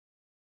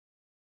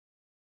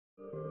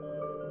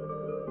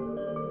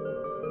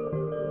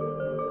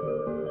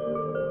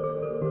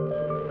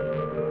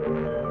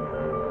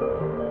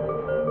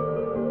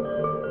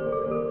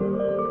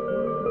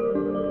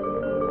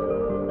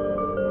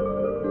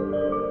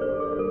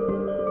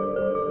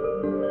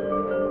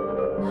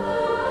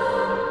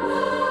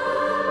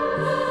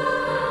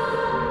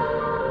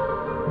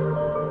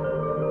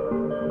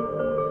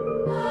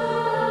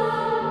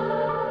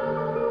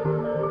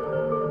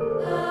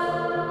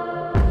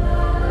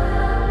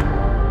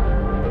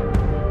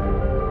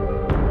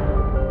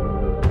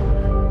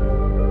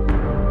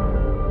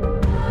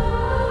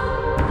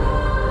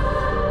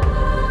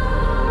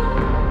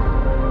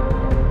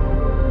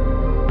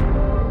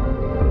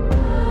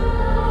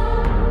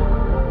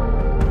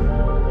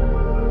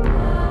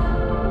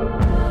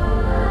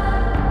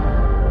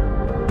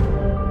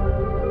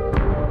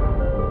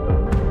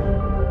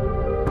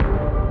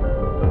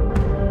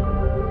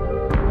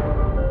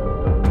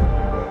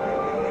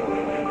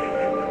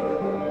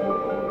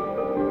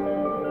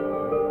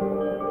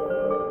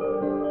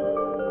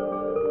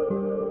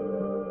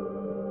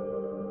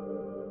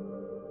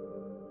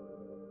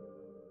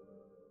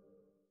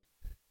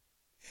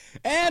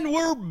And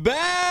we're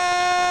back.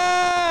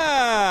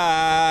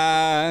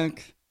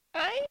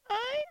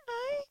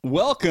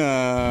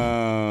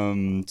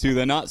 Welcome to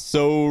the Not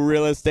So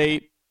Real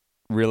Estate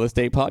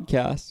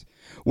Podcast.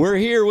 We're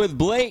here with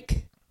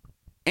Blake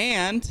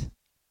and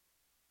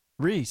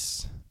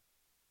Reese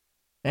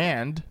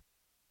and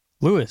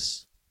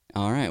Lewis.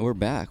 all right, we're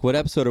back. What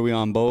episode are we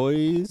on,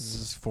 boys? this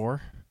is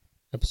 4.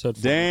 Episode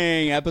 4.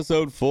 Dang,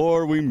 episode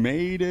 4, we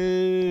made I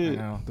it.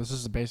 know. This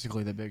is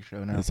basically the big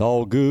show now. It's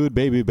all good,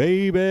 baby.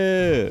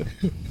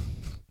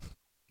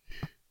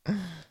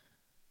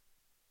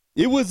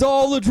 It was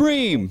all a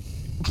dream.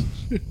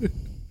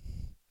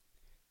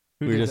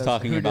 We were just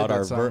talking about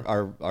our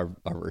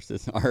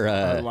verses,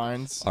 our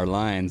lines. our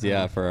lines,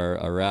 yeah, for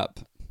our rap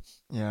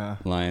Yeah.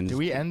 lines. Do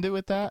we end it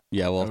with that?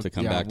 Yeah, we'll have to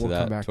come back to we'll come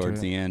that back to towards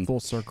it. the end. Full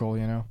circle,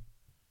 you know.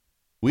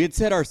 We had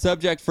said our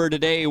subject for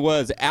today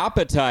was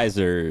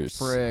appetizers.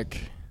 Frick.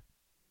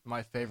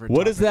 My favorite.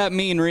 What does topic. that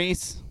mean,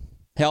 Reese?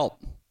 Help.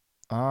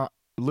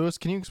 Lewis,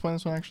 can you explain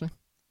this one actually?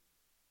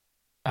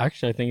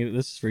 Actually, I think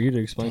this is for you to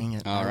explain. Dang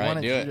it. All I right,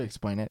 wanted do you it. to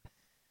explain it.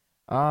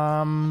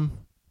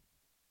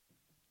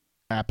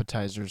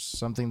 Appetizers,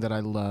 something that I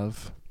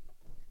love.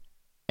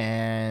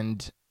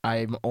 And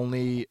I'm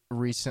only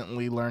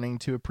recently learning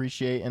to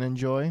appreciate and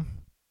enjoy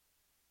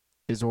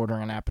is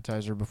ordering an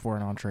appetizer before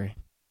an entree.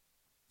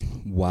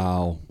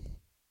 Wow.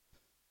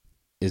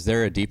 Is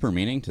there a deeper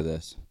meaning to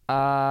this?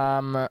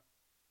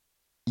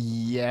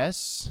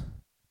 Yes.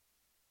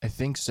 I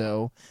think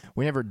so.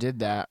 We never did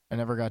that. I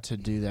never got to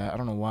do that. I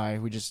don't know why.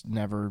 We just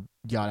never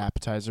got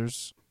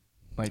appetizers.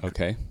 Like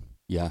Okay.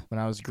 Yeah. when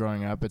I was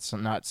growing up, it's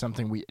not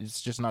something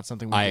it's just not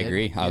something we I did,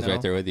 agree. I was you right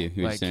know? there with you.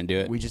 We Like, just didn't do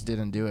it. We just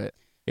didn't do it.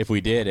 If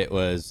we did,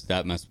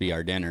 that must be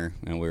our dinner,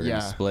 and we were going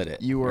to split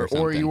it. You were or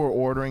something. you were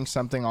ordering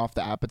something off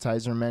the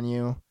appetizer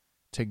menu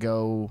to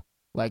go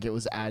like it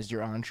was as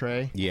your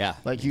entree. Yeah.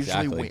 Like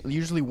exactly.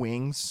 usually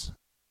wings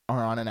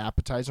are on an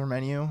appetizer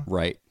menu,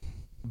 Right.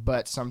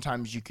 but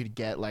sometimes you could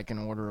get like an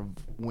order of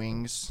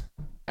wings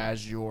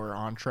as your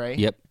entree.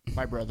 Yep.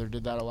 My brother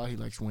did that a lot. He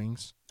likes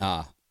wings.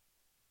 Ah.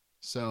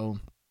 So,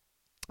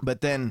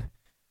 but then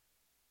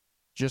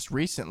just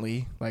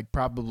recently, like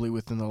probably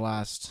within the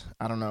last,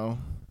 I don't know,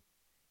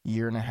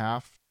 year and a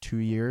half, 2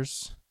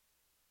 years,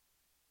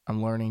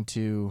 I'm learning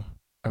to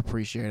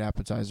appreciate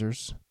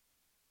appetizers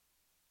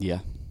Yeah.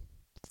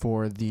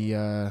 for the,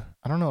 I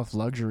don't know if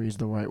luxury is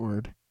the right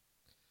word.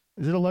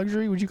 Is it a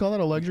luxury? Would you call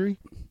that a luxury?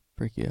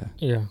 Freak yeah.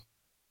 Yeah.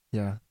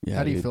 Yeah. Yeah.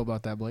 How do you dude. feel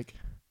about that, Blake?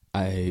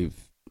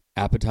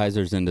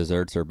 Appetizers and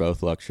desserts are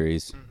both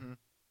luxuries. Mm-hmm.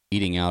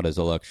 Eating out is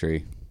a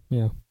luxury.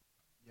 Yeah.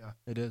 Yeah,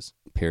 it is.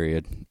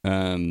 Period.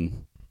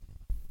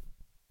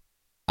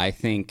 I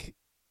think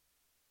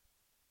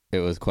it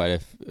was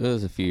it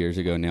was a few years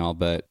ago now,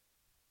 but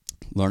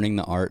learning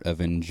the art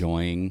of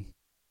enjoying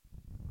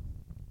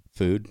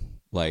food,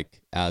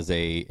 like as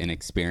an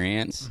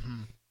experience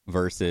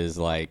versus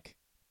like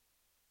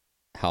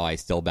how I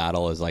still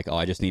battle is like, oh,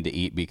 I just need to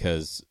eat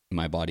because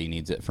my body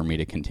needs it for me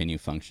to continue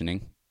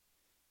functioning.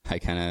 I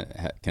kind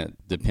of,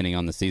 depending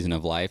on the season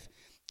of life,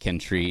 can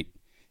treat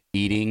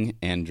eating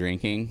and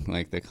drinking,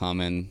 like the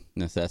common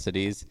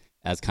necessities,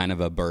 as kind of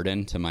a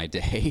burden to my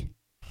day.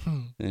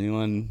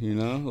 Anyone,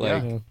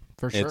 like, Yeah,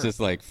 for sure. it's just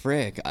like,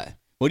 frick,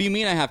 what do you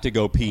mean I have to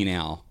go pee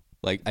now?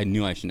 Like, I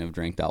knew I shouldn't have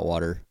drank that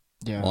water.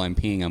 Yeah. While I'm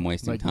peeing, I'm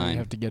wasting Like, you time,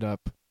 have to get up.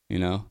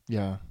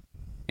 Yeah.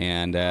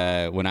 And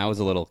when I was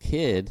a little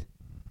kid,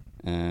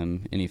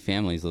 any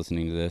families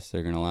listening to this,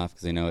 they're going to laugh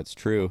because they know it's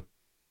true.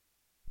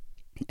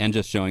 And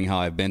just showing how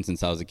I've been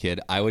since I was a kid,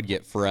 I would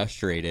get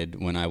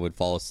frustrated when I would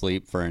fall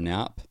asleep for a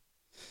nap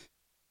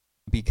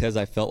because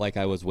I felt like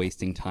I was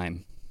wasting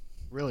time.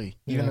 Really?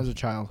 Even Yeah. as a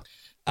child?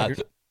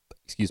 As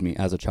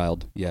a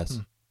child, yes.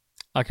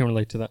 I can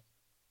relate to that.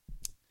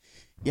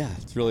 Yeah,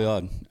 it's really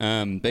odd.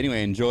 But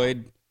anyway,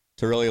 enjoyed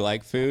to really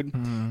like food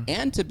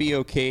and to be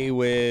okay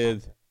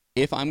with,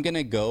 if I'm going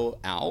to go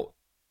out,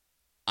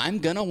 I'm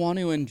going to want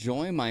to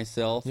enjoy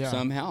myself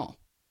somehow.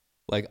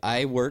 Like,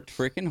 I worked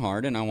freaking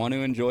hard and I want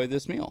to enjoy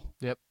this meal.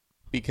 Yep.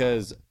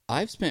 Because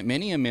I've spent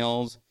many a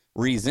meals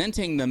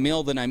resenting the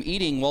meal that I'm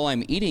eating while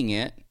I'm eating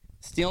it,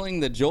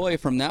 stealing the joy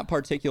from that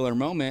particular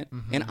moment.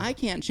 And I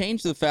can't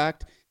change the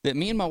fact that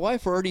me and my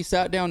wife already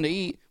sat down to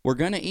eat. We're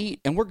going to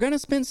eat and we're going to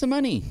spend some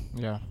money.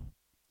 Yeah.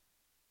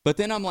 But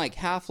then I'm like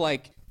half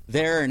like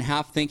there and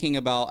half thinking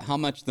about how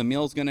much the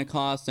meal's going to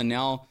cost. And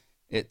now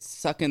it's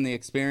sucking the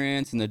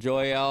experience and the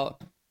joy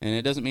out. And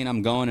it doesn't mean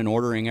I'm going and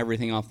ordering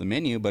everything off the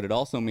menu, but it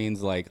also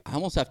means like I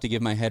almost have to get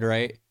my head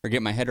right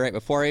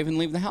before I even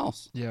leave the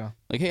house. Yeah.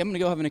 Like, hey, I'm going to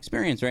go have an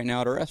experience right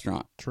now at a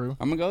restaurant. True.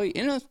 I'm going to go eat.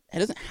 It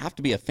doesn't have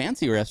to be a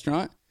fancy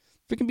restaurant.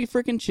 It can be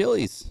freaking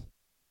Chili's.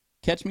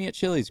 Catch me at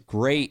Chili's.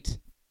 Great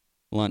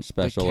lunch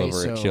special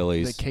over at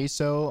Chili's. The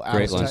queso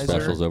Great appetizer. lunch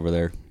specials over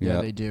there.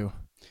 Yeah, they do.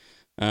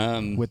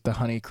 With the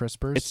honey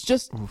crispers. It's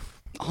just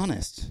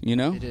honest,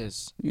 It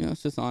is.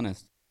 It's just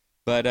honest.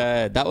 But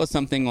that was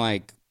something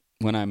like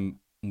when I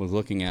was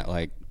looking at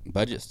like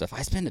budget stuff,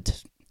 I spend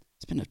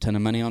a ton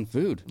of money on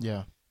food.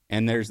 Yeah.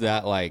 And there's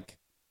that like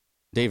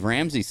Dave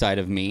Ramsey side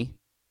of me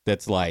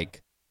that's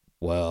like,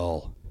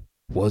 well,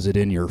 was it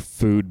in your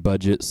food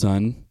budget,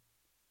 son?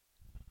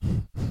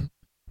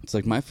 It's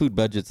like, my food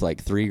budget's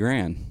like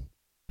 $3,000.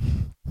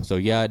 So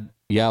yeah,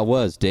 it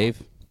was,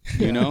 Dave.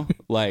 You know,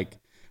 like,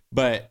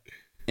 but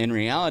in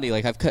reality,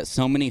 like, I've cut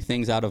so many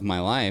things out of my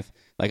life.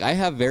 Like, I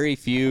have very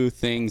few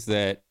things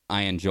that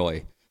I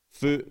enjoy.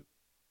 Food,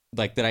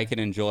 like, that I can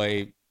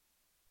enjoy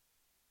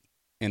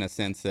in a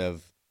sense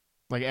of,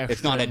 Like extra,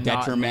 it's not a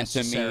detriment to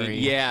necessary. me.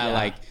 Yeah,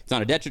 like, it's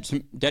not a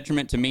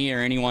detriment to me or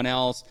anyone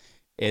else.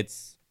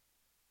 It's,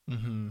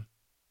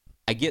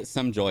 I get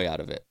some joy out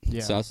of it.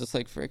 Yeah. So I was just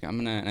like, frick,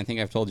 and I think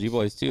I've told you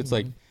boys too, it's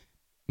like,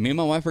 me and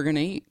my wife are going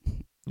to eat.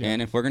 Yeah.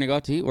 And if we're going to go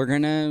out to eat, we're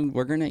going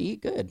to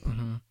eat good.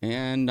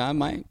 And I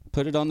might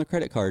put it on the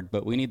credit card,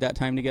 but we need that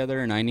time together,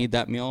 and I need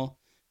that meal.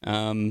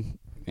 And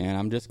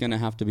I'm just going to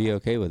have to be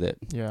okay with it.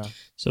 Yeah.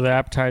 So the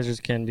appetizers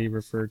can be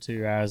referred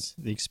to as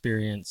the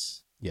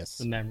experience. Yes.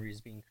 The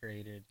memories being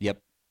created.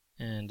 Yep.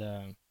 And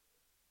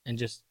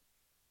just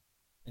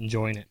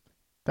enjoying it.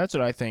 That's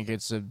what I think.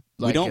 It's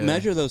we don't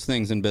measure those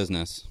things in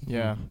business.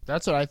 Yeah.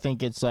 That's what I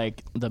think it's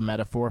like the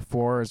metaphor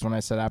for is when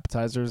I said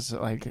appetizers.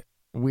 Like,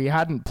 we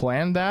hadn't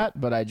planned that,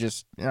 but I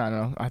don't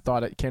know. I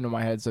thought it came to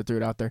my head, so I threw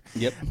it out there.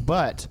 Yep.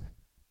 But,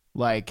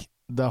 like,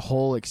 the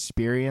whole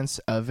experience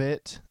of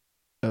it,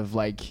 of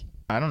like,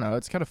 I don't know,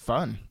 it's kind of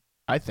fun,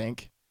 I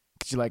think.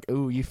 Because you're like,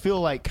 ooh, you feel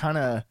like kind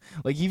of,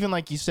 like, even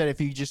like you said, if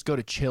you just go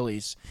to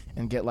Chili's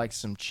and get like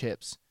some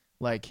chips,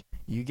 like,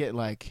 you get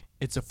like,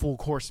 it's a full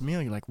course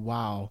meal. You're like,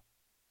 wow.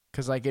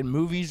 Because like in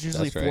movies,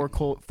 usually full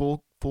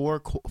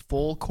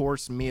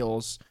course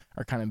meals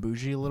are kind of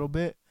bougie a little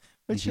bit.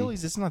 But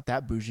Chili's, it's not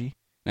that bougie.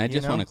 And I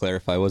just want to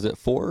clarify, was it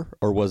 4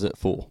 or was it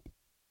full?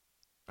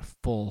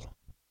 Full.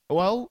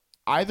 Well,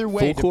 either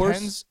way, full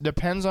course?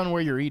 Depends on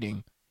where you're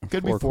eating.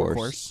 Could be 4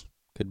 course.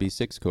 Could be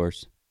 6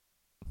 course.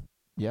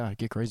 Yeah,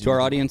 get crazy. To our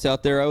audience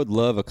out there, I would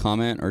love a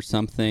comment or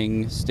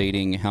something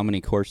stating how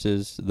many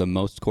courses, the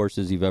most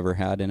courses you've ever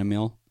had in a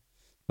meal.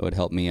 It would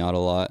help me out a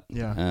lot.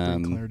 Yeah,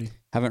 clarity.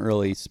 Haven't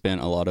really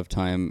spent a lot of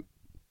time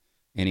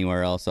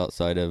anywhere else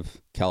outside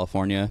of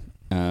California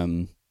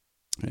or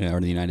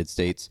the United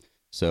States.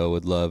 So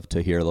would love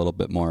to hear a little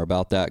bit more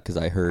about that, because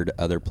I heard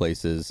other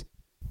places,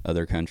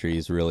 other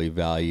countries really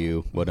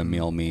value what a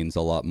meal means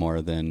a lot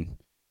more than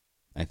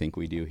I think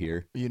we do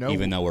here. You know,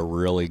 even though we're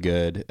really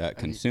good at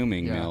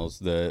consuming meals,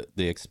 the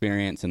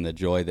experience and the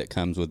joy that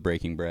comes with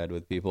breaking bread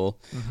with people,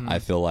 I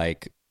feel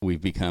like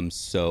we've become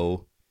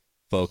so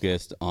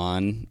focused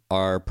on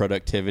our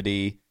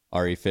productivity,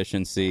 our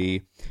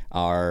efficiency,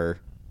 our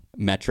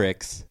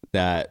metrics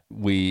that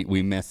we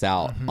miss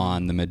out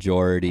on the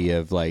majority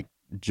of like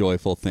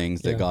joyful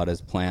things that God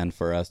has planned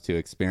for us to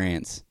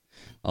experience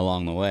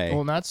along the way. Well,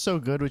 and that's so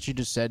good what you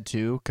just said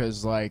too,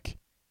 because like,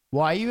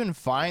 well, I even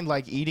find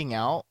like eating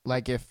out,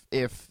 like if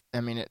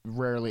I mean, it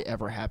rarely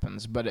ever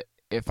happens, but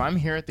if I'm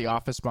here at the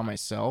office by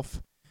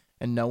myself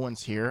and no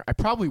one's here, I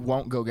probably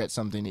won't go get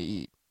something to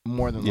eat,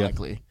 more than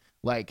likely.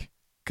 Like,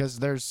 because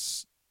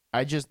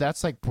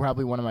that's like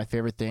probably one of my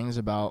favorite things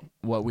about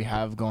what we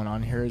have going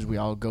on here is we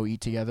all go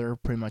eat together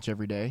pretty much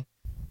every day.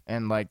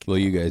 And like, well,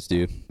 you guys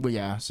do. Well,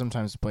 yeah,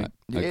 sometimes I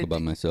go by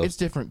myself. It's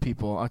different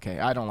people. Okay,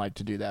 I don't like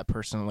to do that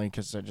personally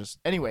because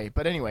anyway,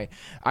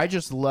 I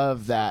just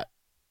love that,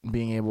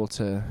 being able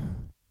to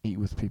eat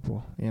with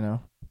people, you know?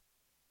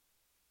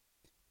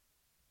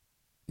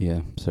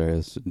 Yeah, sorry, I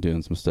was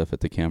doing some stuff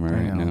at the camera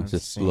right now.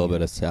 Just a little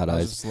bit of sad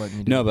eyes.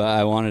 No, but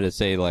I wanted to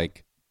say,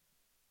 like,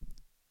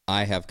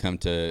 I have come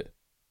to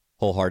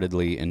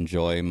wholeheartedly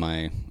enjoy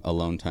my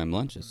alone time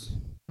lunches.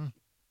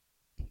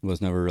 Was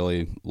never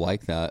really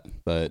like that,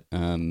 but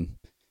I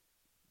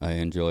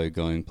enjoy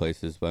going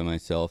places by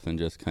myself and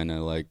just kind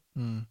of like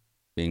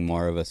being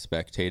more of a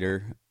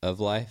spectator of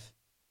life.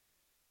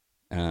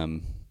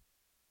 It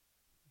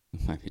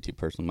might be too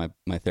personal.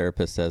 My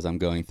therapist says I'm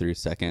going through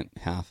second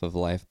half of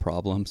life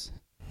problems.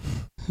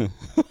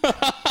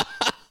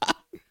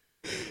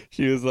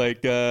 She was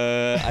like,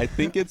 I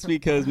think it's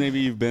because maybe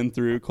you've been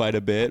through quite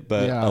a bit,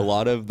 but a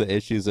lot of the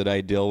issues that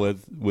I deal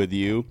with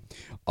you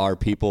are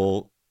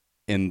people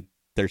in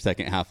their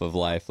second half of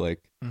life,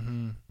 like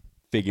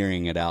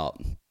figuring it out.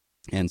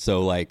 And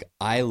so like,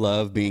 I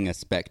love being a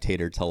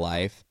spectator to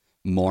life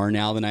more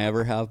now than I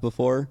ever have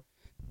before.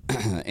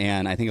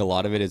 And I think a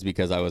lot of it is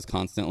because I was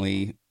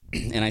constantly,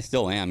 and I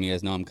still am, you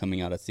guys know I'm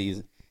coming out of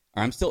season,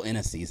 or I'm still in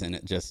a season.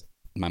 It just,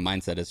 my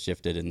mindset has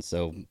shifted. And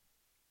so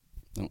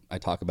I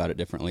talk about it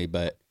differently,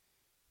 but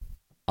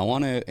I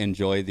want to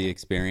enjoy the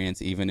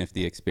experience, even if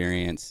the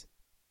experience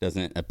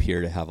doesn't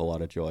appear to have a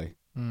lot of joy.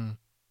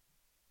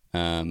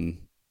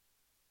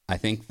 I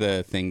think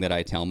the thing that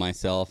I tell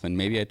myself, and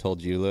maybe I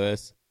told you,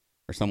 Lewis,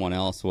 or someone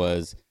else,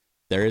 was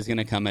there is going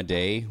to come a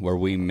day where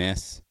we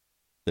miss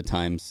the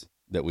times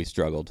that we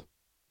struggled.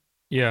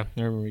 Yeah,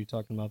 I remember you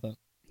talking about that.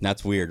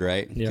 That's weird,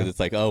 right? Yeah. Because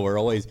it's like, oh,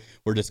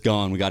 we're just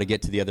going. We got to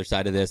get to the other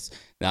side of this.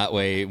 That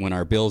way, when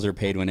our bills are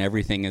paid, when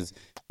everything is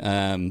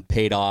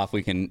paid off,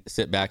 we can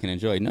sit back and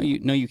enjoy. No,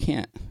 you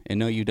can't. And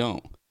no, you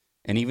don't.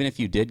 And even if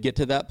you did get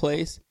to that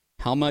place,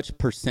 how much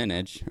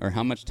percentage or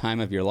how much time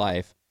of your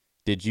life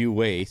did you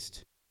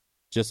waste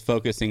just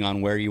focusing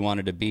on where you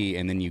wanted to be,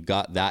 and then you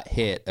got that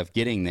hit of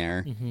getting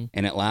there,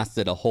 and it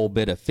lasted a whole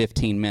bit of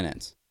 15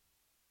 minutes.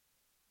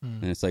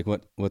 And it's like,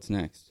 what's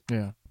next?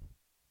 Yeah.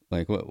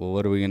 Like,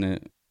 what are we going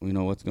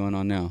to, what's going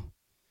on now?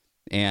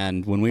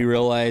 And when we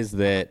realize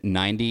that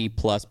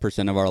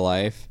 90+% of our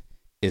life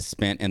is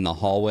spent in the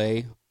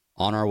hallway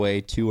on our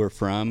way to or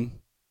from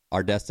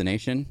our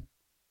destination,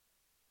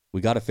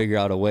 we got to figure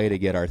out a way to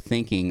get our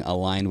thinking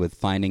aligned with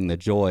finding the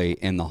joy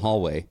in the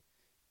hallway,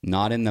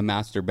 not in the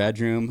master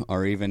bedroom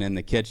or even in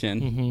the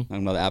kitchen.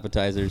 Talking about the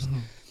appetizers,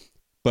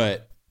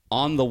 but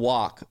on the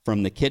walk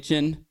from the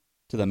kitchen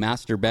to the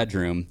master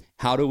bedroom,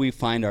 how do we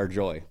find our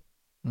joy?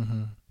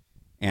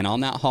 And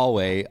on that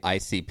hallway, I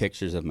see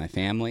pictures of my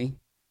family.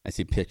 I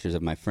see pictures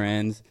of my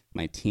friends,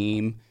 my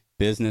team,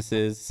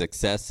 businesses,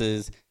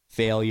 successes,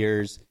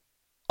 failures.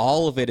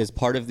 All of it is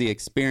part of the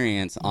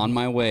experience on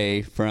my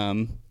way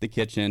from the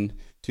kitchen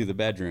to the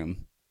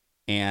bedroom.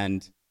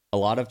 And a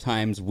lot of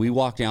times we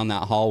walk down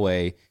that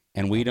hallway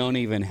and we don't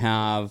even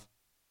have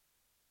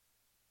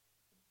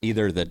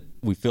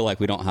we feel like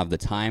we don't have the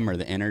time or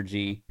the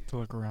energy To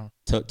look around.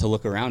 to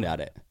look around at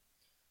it.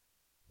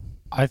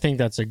 I think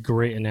that's a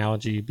great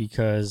analogy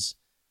because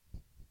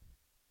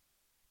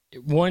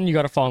one, you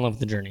got to fall in love with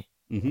the journey.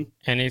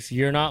 And if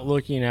you're not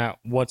looking at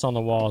what's on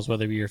the walls,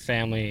 whether it be your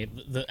family,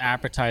 the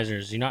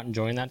appetizers, you're not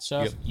enjoying that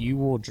stuff, you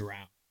will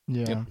drown.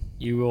 Yeah.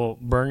 You will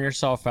burn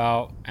yourself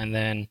out. And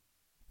then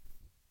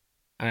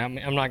I'm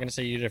not going to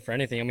say you did it for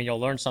anything. I mean, you'll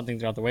learn something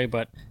throughout the way,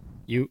 but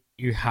you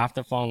have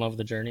to fall in love with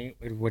the journey,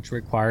 which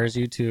requires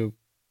you to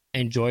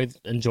enjoy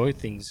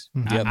things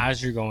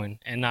as you're going,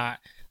 and not,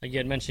 like you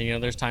had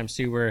mentioned, there's times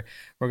too where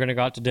we're going to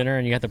go out to dinner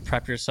and you have to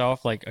prep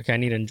yourself like, okay, I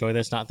need to enjoy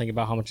this, not think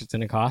about how much it's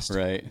going to cost.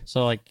 Right.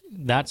 So like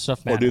that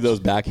stuff matters. Or do those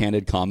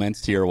backhanded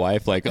comments to your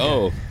wife like,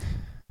 oh,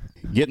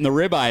 getting the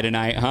ribeye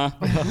tonight, huh?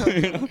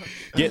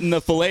 Getting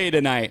the filet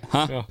tonight,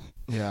 huh?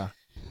 Yeah.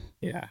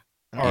 Yeah.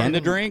 And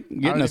a drink?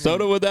 Getting a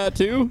soda with that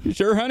too? You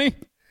sure, honey?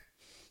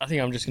 I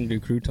think I'm just going to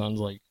do croutons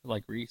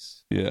like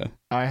Reese. Yeah.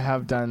 I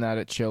have done that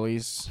at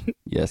Chili's.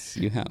 Yes,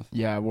 you have.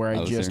 Yeah, where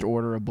I just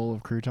order a bowl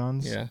of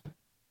croutons. Yeah.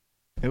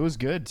 It was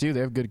good too. They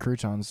have good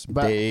croutons,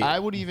 but I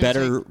would even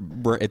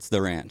it's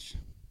the ranch.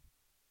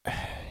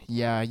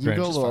 Yeah, you Ranch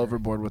go a is little fire.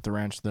 overboard with the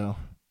ranch, though,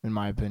 in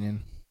my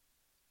opinion.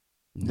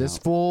 No. This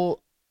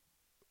fool,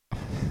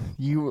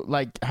 you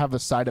like have a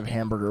side of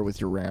hamburger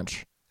with your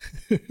ranch.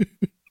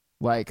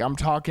 Like I'm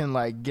talking,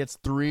 like gets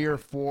 3 or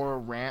 4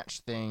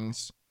 ranch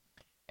things,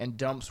 and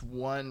dumps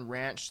 1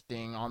 ranch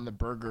thing on the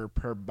burger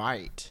per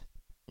bite.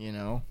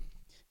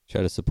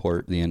 Try to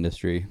support the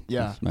industry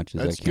as much as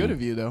I can. That's good of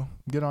you, though.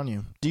 Good on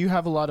you. Do you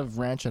have a lot of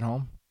ranch at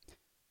home?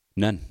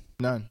 None.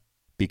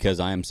 Because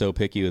I am so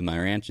picky with my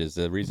ranches.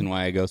 The reason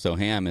why I go so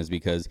ham is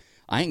because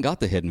I ain't got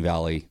the Hidden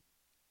Valley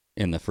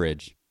in the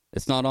fridge.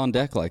 It's not on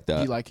deck like that.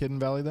 Do you like Hidden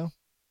Valley, though?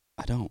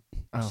 I don't.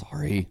 Oh.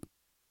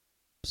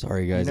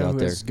 Sorry, guys who out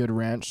there. has good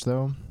ranch,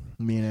 though?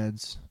 Me and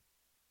Ed's.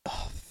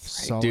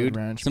 Solid Dude,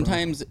 ranch, bro.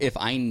 sometimes if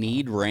I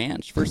need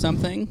ranch for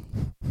something,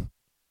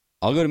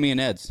 I'll go to me and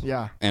Ed's.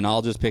 Yeah. And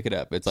I'll just pick it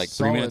up. It's like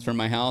 3 minutes from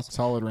my house.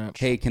 Solid ranch.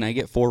 Hey, can I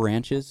get 4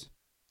 ranches?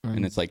 Mm.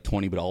 And it's like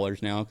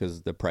 $20 now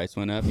because the price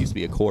went up. It used to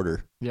be a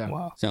quarter. Yeah.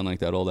 Wow. Sound like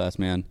that old ass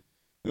man.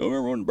 You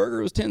remember when a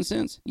burger was 10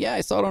 cents? Yeah,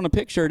 I saw it on a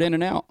picture at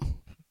In-N-Out.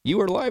 You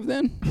were live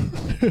then?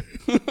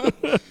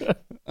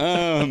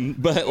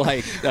 But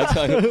like that's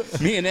how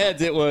me and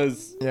Ed's, it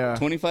was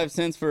 25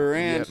 cents for a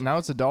ranch. Yeah, now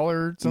it's $1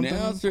 or something.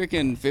 Now it's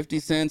freaking 50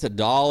 cents,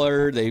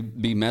 $1. They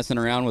be messing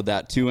around with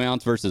that 2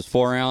 ounce versus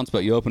 4 ounce,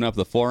 but you open up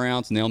the 4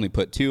 ounce and they only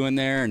put 2 in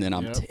there, and then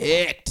I'm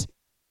ticked.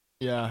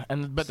 Yeah,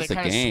 but they It's a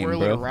kind of game, swirl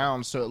bro. it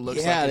around so it looks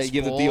like Yeah, it's they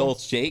give full. it the old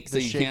shake so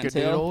The you can't tell.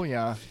 shake-a-doodle,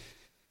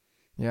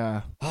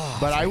 yeah.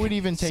 But I would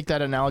even take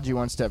that analogy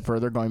one step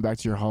further, going back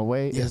to your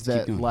hallway, Yeah, is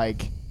that keep going.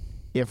 like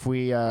if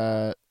we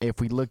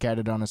look at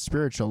it on a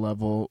spiritual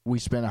level, we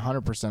spend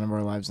 100% of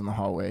our lives in the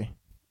hallway,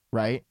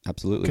 right?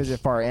 Absolutely. Because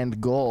if our end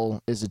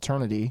goal is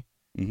eternity,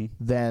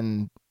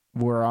 then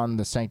we're on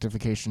the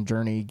sanctification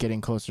journey,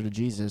 getting closer to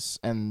Jesus.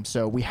 And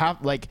so we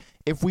have, like,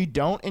 if we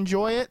don't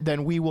enjoy it,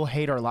 then we will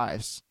hate our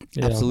lives.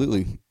 Yeah.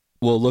 Absolutely.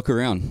 Well, look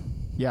around.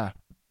 Yeah.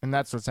 And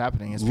that's what's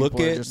happening. Is Look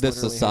people are at just the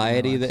literally hating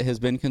society their that lives. has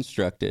been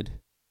constructed,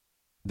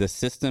 the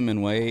system and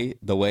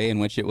the way in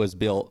which it was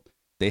built.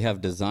 They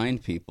have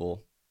designed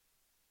people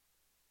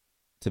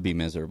to be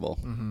miserable.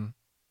 Mm-hmm.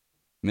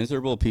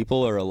 Miserable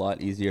people are a lot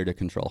easier to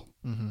control.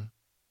 Mm-hmm.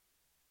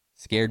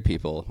 Scared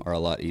people are a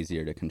lot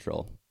easier to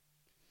control.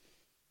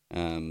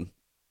 And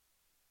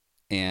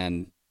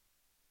in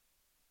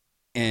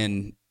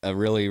a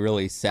really,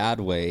 really sad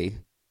way,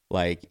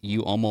 like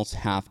you almost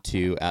have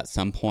to, at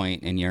some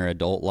point in your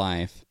adult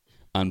life,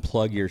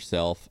 unplug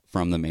yourself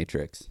from the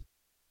matrix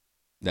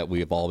that we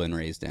have all been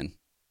raised in.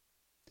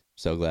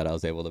 So glad I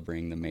was able to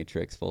bring the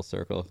matrix full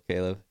circle,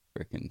 Caleb.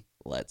 Freaking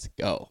let's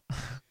go.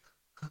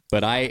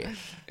 But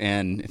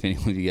and if any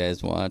of you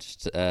guys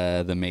watched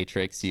The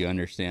Matrix, you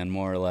understand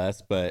more or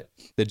less. But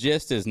the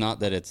gist is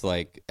not that it's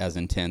like as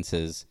intense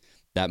as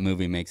that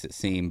movie makes it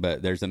seem,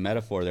 but there's a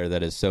metaphor there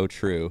that is so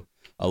true.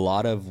 A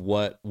lot of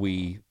what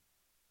we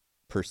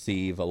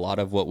perceive, a lot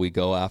of what we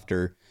go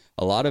after,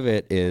 a lot of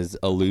it is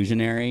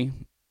illusionary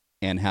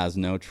and has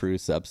no true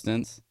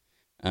substance.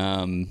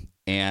 And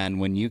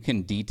when you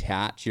can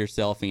detach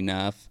yourself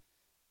enough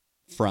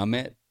from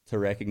it to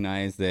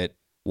recognize that,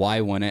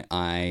 why wouldn't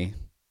I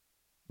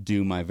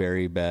do my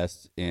very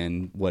best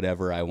in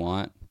whatever I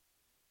want?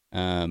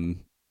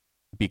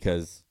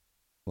 Because,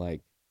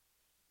 like,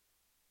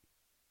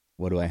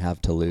 what do I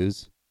have to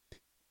lose?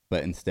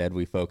 But instead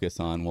we focus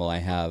on, well, I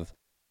have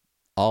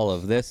all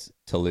of this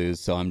to lose,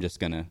 so I'm just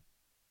going to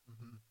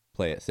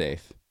play it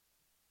safe.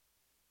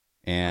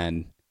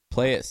 And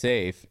play it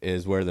safe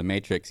is where the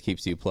matrix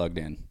keeps you plugged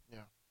in.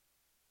 Yeah.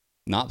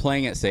 Not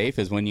playing it safe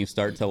is when you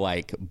start to,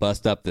 like,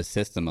 bust up the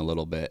system a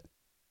little bit.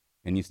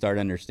 And you start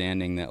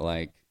understanding that,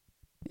 like,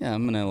 yeah,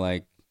 I'm going to,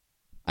 like,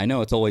 I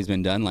know it's always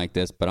been done like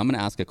this, but I'm going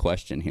to ask a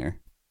question here.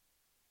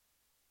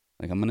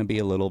 Like, I'm going to be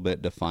a little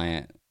bit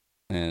defiant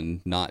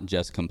and not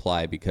just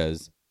comply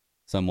because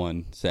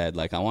someone said,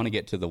 like, I want to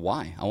get to the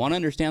why. I want to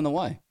understand the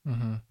why.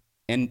 Mm-hmm.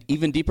 And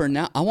even deeper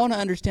now, I want to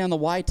understand the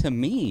why to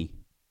me.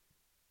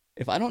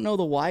 If I don't know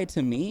the why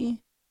to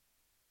me,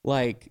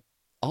 like,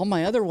 all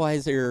my other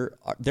whys they're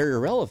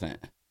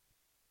irrelevant.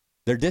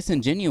 They're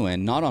disingenuous,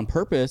 not on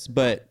purpose,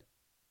 but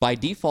by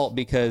default,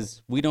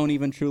 because we don't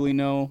even truly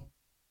know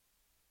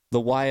the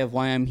why of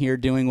why I'm here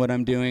doing what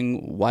I'm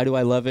doing. Why do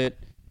I love it?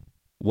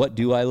 What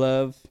do I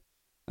love?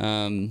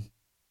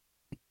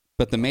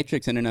 But the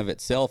matrix in and of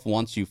itself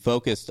wants you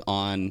focused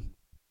on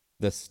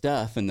the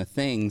stuff and the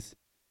things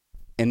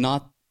and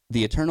not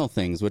the eternal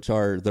things, which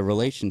are the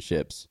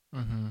relationships,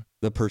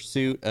 the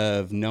pursuit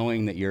of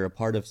knowing that you're a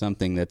part of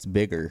something that's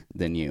bigger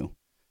than you.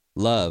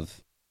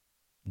 Love,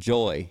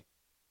 joy.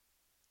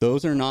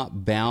 Those are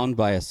not bound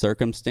by a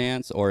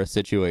circumstance or a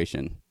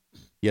situation.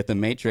 Yet the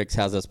matrix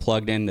has us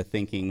plugged into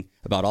thinking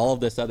about all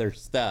of this other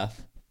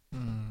stuff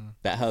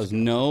that has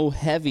no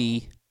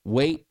heavy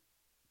weight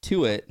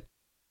to it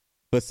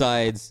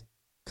besides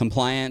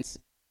compliance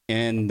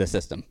in the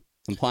system,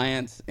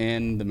 compliance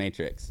in the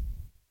matrix,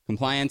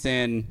 compliance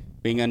in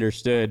being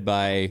understood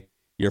by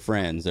your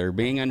friends or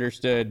being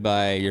understood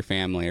by your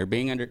family or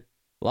being under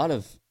a lot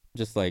of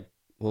just like,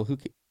 well, who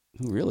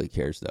really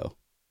cares though?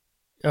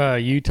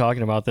 You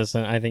talking about this,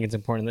 and I think it's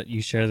important that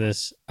you share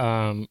this.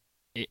 I'm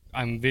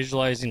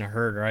visualizing a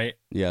herd, right?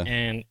 Yeah.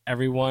 And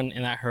everyone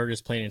in that herd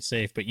is playing it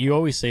safe. But you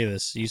always say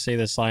this. You say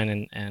this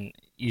line, and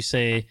you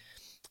say,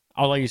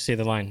 I'll let you say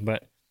the line,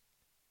 but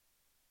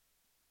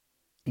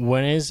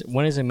when is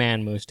a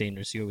man most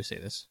dangerous? You always say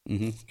this.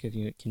 Mm-hmm. Can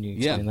you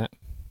explain that?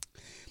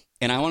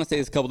 And I want to say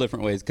this a couple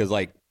different ways because,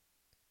 like,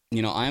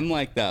 you know, I'm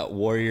like that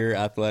warrior,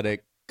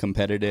 athletic,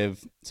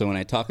 competitive. So when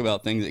I talk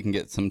about things, it can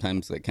get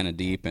sometimes like kind of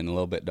deep and a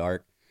little bit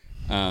dark.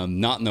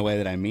 Not in the way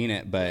that I mean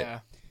it,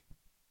 but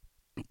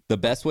the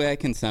best way I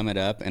can sum it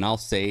up, and I'll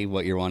say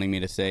what you're wanting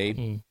me to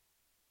say,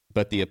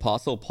 but the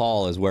Apostle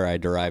Paul is where I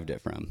derived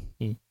it from.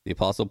 The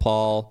Apostle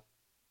Paul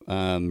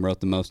wrote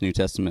the most New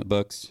Testament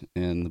books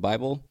in the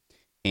Bible,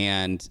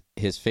 and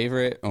his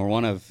favorite, or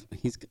one of,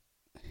 this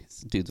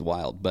dude's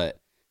wild, but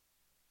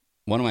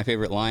one of my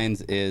favorite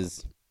lines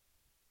is,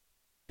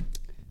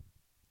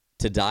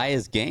 to die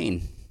is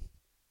gain,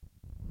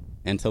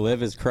 and to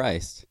live is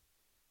Christ.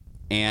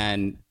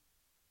 And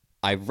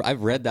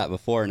I've read that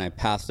before, and I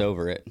passed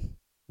over it.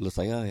 Just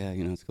like, oh yeah,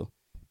 you know, it's cool.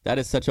 That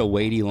is such a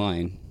weighty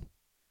line.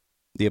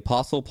 The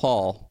Apostle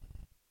Paul,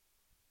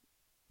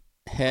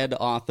 head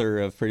author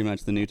of pretty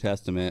much the New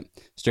Testament,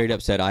 straight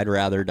up said, I'd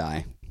rather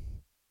die.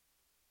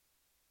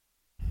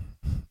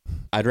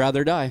 I'd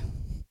rather die.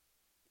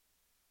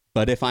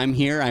 But if I'm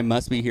here, I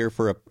must be here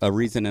for a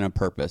reason and a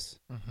purpose.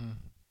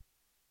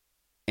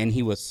 And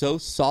he was so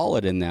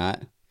solid in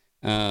that.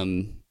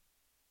 I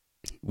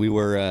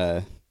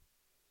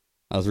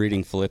was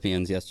reading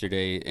Philippians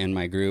yesterday in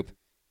my group,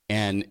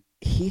 and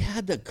he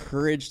had the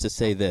courage to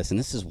say this, and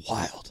this is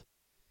wild.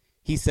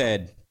 He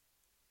said,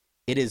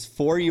 it is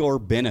for your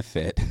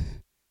benefit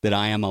that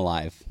I am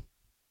alive,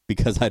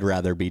 because I'd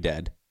rather be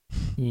dead.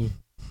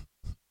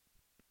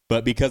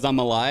 But because I'm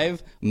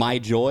alive, my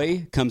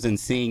joy comes in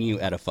seeing you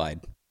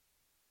edified.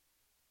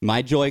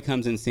 My joy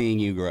comes in seeing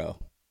you grow.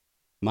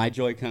 My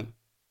joy comes...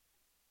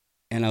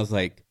 And I was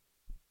like,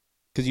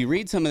 because you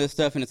read some of this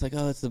stuff and it's like,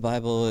 oh, it's the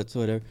Bible, it's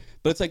whatever.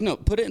 But it's like, no,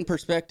 put it in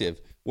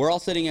perspective. We're all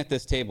sitting at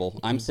this table.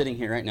 I'm sitting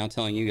here right now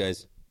telling you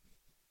guys,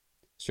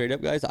 straight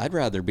up, guys, I'd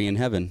rather be in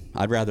heaven.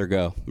 I'd rather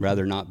go. I'd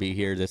rather not be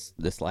here.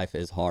 This life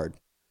is hard.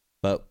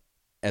 But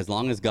as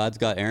long as God's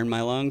got air in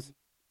my lungs,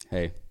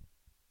 hey,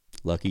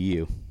 lucky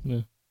you.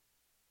 Yeah.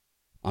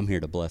 I'm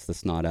here to bless the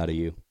snot out of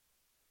you.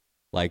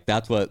 Like,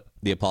 that's what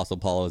the Apostle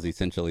Paul is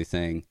essentially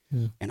saying.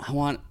 Yeah. And I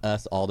want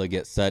us all to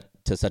get set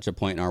to such a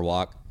point in our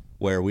walk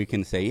where we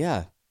can say,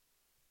 yeah,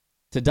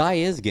 to die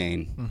is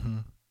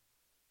gain.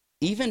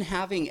 Even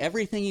having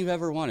everything you've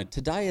ever wanted,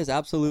 to die is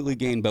absolutely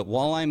gain. But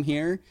while I'm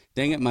here,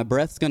 dang it, my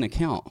breath's going to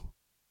count.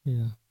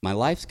 Yeah. My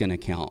life's going to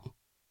count.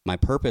 My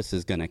purpose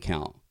is going to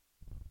count.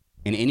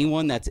 And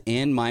anyone that's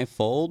in my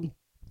fold,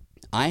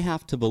 I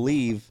have to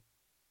believe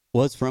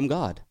was from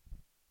God.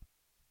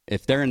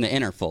 If they're in the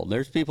inner fold,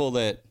 there's people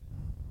that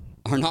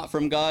are not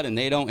from God and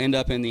they don't end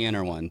up in the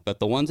inner one. But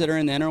the ones that are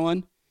in the inner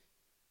one,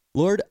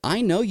 Lord,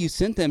 I know you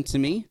sent them to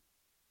me.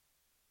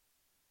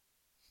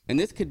 And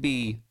this could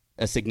be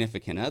a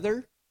significant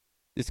other.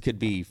 This could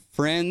be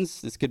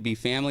friends. This could be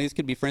family. This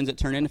could be friends that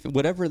turn in.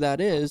 Whatever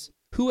that is,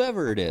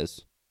 whoever it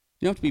is.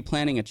 You don't have to be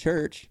planning a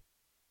church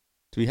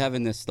to be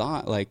having this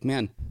thought like,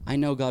 man, I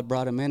know God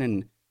brought them in,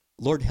 and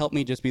Lord, help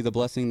me just be the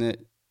blessing that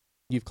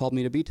you've called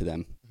me to be to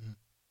them.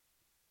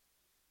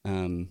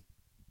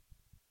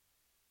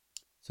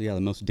 So yeah,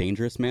 the most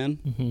dangerous man,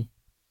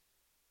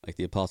 like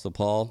the Apostle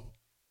Paul,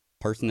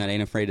 person that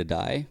ain't afraid to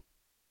die,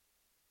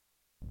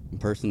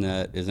 person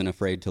that isn't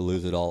afraid to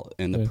lose it all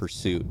in the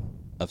pursuit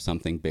of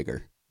something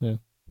bigger. Yeah.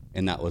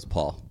 And that was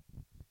Paul.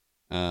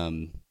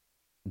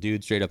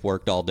 Dude straight up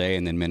worked all day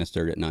and then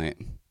ministered at night.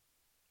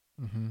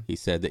 He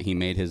said that he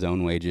made his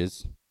own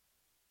wages,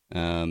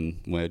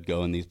 would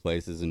go in these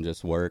places and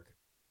just work.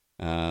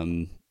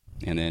 And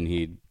then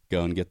he'd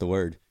go and get the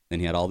word. Then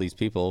he had all these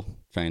people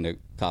trying to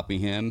copy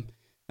him,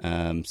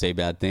 say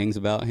bad things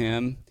about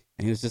him.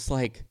 And he was just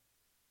like,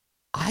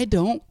 I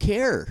don't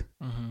care.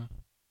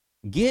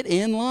 Get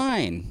in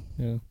line.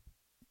 Yeah.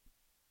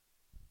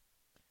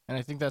 And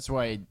I think that's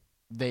why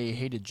they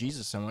hated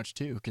Jesus so much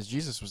too, because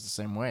Jesus was the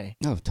same way.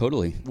 Oh,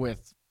 totally.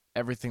 With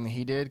everything that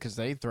he did, because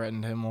they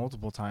threatened him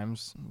multiple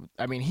times.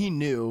 I mean, he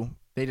knew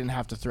they didn't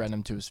have to threaten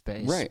him to his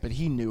face, right? But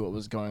he knew what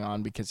was going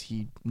on because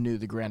he knew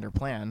the grander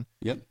plan.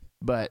 Yep.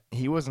 But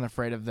he wasn't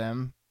afraid of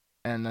them,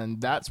 and then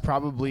that's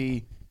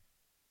probably,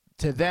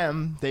 to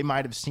them, they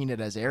might have seen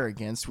it as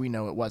arrogance. We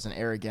know it wasn't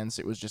arrogance;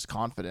 it was just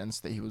confidence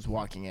that he was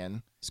walking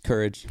in. It's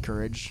courage,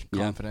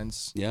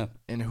 confidence, yeah,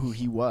 in who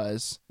he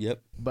was.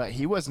 Yep. But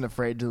he wasn't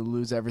afraid to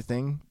lose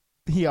everything.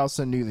 He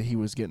also knew that he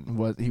was going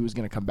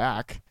to come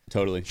back.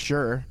 Totally.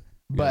 Sure.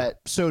 But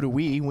so do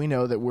we. We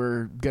know that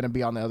we're going to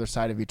be on the other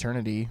side of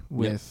eternity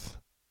with,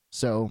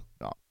 so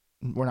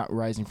we're not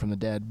rising from the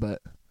dead, but,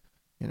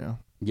 you know.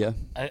 Yeah.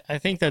 I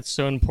think that's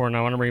so important.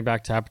 I want to bring it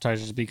back to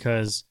Appetizers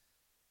because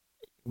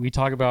we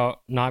talk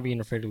about not being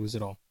afraid to lose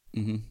it all.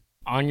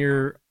 While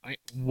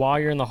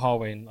you're in the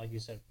hallway, and like you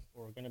said,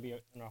 we're going to be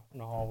in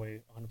a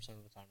hallway 100%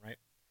 of the time, right?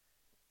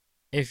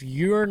 If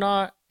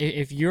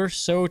you're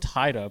so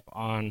tied up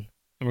on,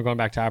 and we're going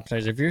back to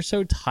Appetizers, if you're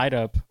so tied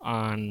up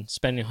on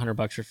spending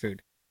 $100 for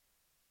food,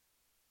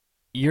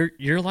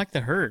 you're like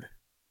the herd.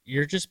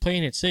 You're just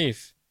playing it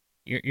safe.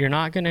 You're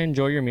not going to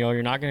enjoy your meal.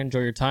 You're not going to enjoy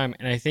your time.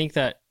 And I think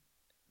that,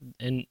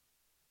 and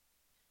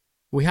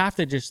we have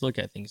to just look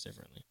at things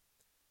differently.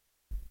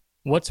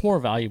 What's more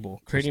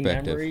valuable, creating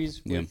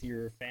memories with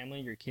your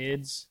family, your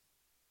kids,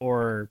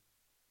 or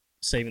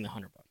saving the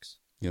 $100?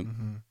 Yep.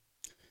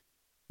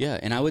 Yeah,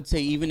 and I would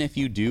say even if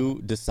you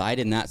do decide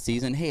in that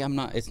season, hey,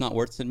 it's not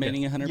worth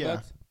spending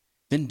 $100,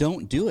 then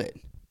don't do it.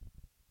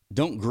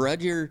 Don't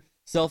grudge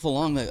yourself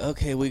along like,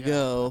 okay, we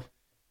go,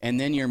 and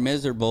then you're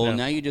miserable. And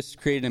now you just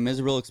created a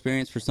miserable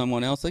experience for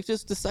someone else. Like,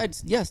 just decide,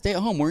 stay at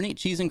home. We're going to eat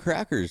cheese and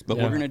crackers, but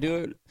we're going to do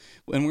it,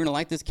 and we're going to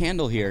light this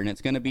candle here, and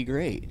it's going to be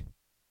great.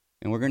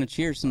 And we're going to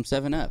cheers some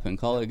 7-Up and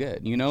call it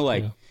good. You know,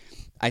 like,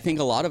 I think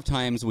a lot of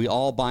times we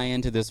all buy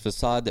into this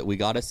facade that we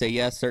got to say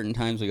yes certain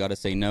times, we got to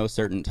say no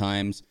certain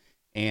times.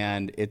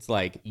 And it's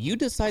like, you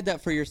decide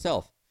that for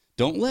yourself.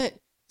 Don't let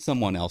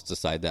someone else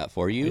decide that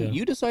for you.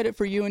 You decide it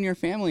for you and your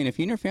family. And if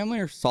you and your family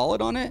are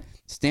solid on it,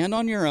 stand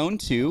on your own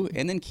too,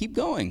 and then keep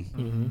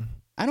going.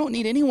 I don't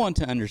need anyone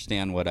to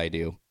understand what I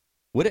do.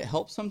 Would it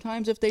help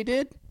sometimes if they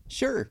did?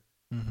 Sure.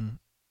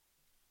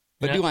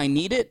 But do I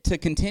need it to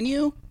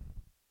continue?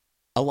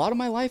 A lot of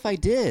my life I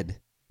did.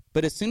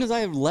 But as soon as I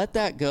have let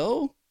that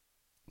go,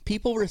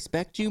 people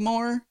respect you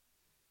more.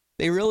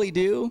 They really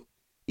do.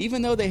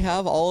 Even though they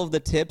have all of the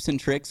tips and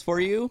tricks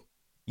for you,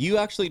 you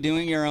actually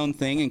doing your own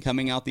thing and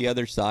coming out the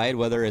other side,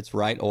 whether it's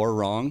right or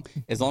wrong,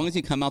 as long as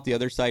you come out the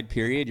other side,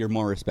 period, you're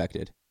more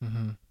respected.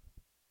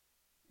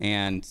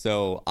 And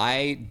so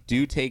I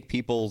do take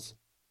people's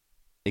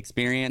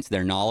experience,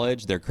 their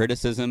knowledge, their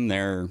criticism,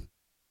 their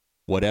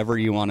whatever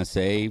you want to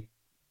say.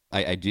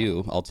 I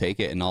do. I'll take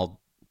it and I'll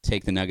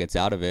take the nuggets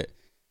out of it.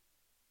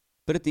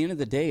 But at the end of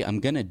the day, I'm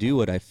going to do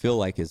what I feel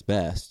like is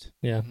best.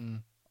 Yeah.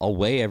 I'll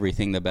weigh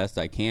everything the best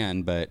I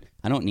can, but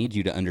I don't need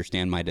you to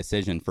understand my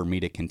decision for me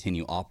to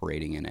continue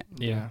operating in it.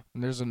 Yeah.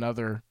 And there's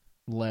another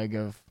leg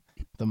of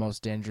the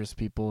most dangerous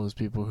people is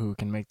people who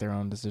can make their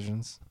own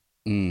decisions.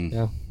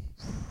 Yeah.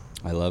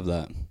 I love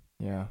that.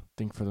 Yeah.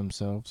 Think for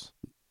themselves.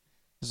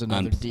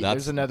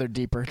 There's another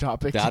deeper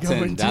topic that's to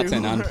go into. That's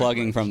an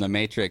unplugging from the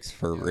Matrix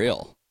for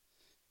real.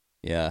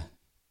 Yeah.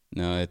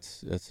 No,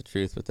 that's the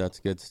truth, but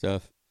that's good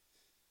stuff.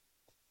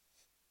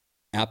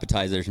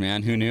 Appetizers,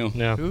 man. Who knew?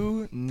 Yeah.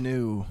 Who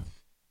knew?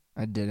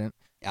 I didn't.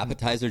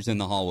 Appetizers in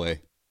the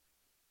hallway.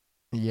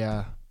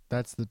 Yeah,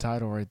 that's the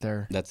title right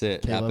there. That's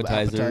it. Caleb,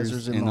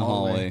 Appetizers in the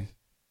hallway.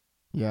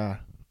 Yeah.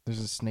 There's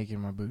a snake in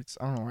my boots.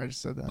 I don't know why I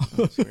just said that.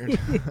 That's weird.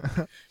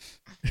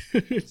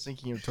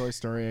 Thinking of Toy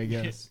Story, I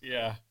guess.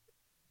 Yeah.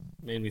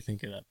 Made me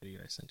think of that video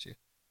I sent you.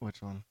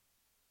 Which one?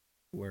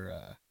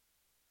 Where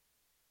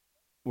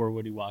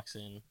Woody walks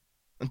in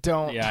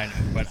Don't. Yeah, I know,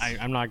 but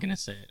I'm not gonna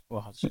say it.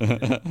 Well, I'll just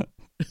show you.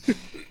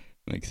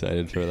 I'm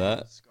excited for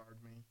that. Scarred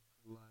me.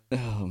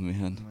 Oh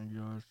man. Oh my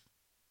gosh.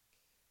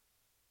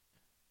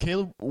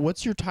 Caleb,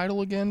 what's your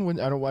title again?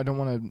 I don't want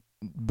to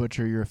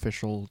butcher your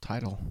official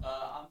title.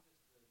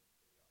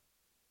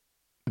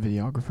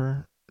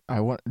 Videographer? I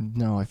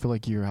feel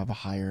like you have a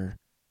higher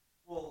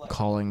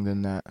calling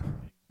than that.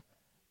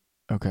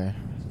 Okay.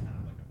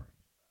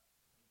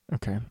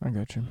 Okay, I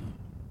got you.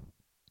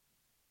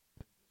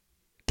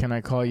 Can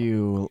I call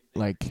you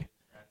like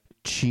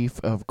Chief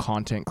of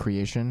Content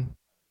Creation?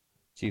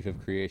 Chief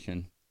of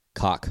Creation.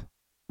 Cock.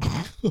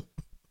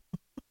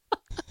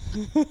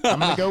 I'm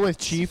gonna go with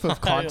Chief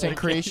of Content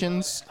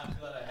Creations.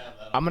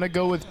 I'm gonna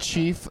go with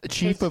Chief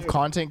of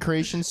Content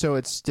Creation, so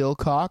it's still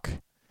cock,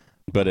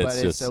 But but it's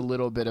it's just a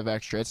little bit of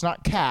extra. It's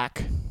not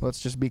cack. Let's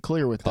just be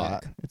clear with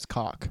Cock. that. It's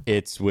cock.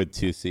 it's with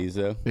 2 C's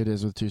though. It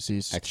is with 2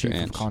 C's. Extra Chief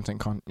inch. of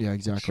Content. Yeah,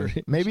 exactly.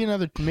 Extra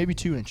inch. Maybe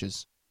 2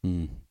 inches.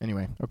 Hmm.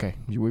 Anyway, okay.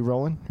 We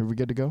rolling? Are we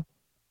good to go?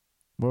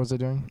 What was I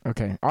doing?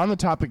 Okay. On the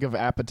topic of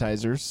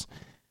appetizers,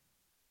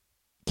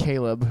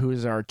 Caleb, who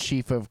is our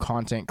Chief of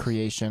Content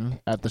Creation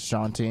at the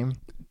Sean team.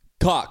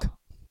 Cock.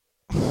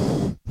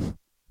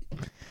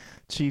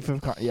 Chief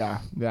of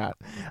that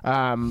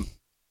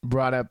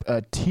brought up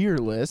a tier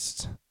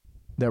list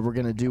that we're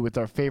gonna do with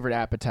our favorite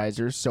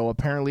appetizers. So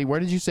apparently, where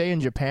did you say, in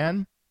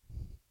Japan?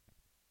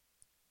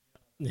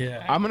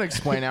 Yeah. I'm gonna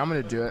explain it. I'm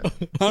gonna do it.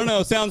 I don't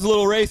know. Sounds a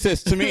little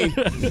racist to me.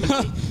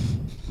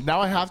 Now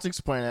I have to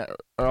explain it,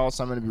 or else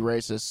I'm gonna be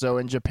racist. So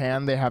in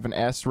Japan, they have an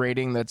S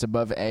rating that's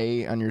above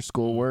A on your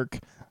schoolwork.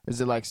 Is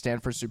it like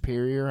stand for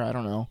superior? I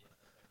don't know.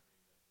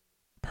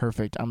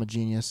 Perfect. I'm a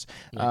genius.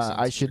 Makes sense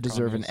I for should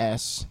deserve an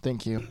comments. S.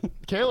 Thank you.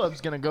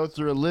 Caleb's going to go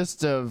through a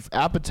list of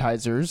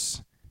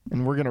appetizers,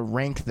 and we're going to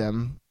rank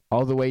them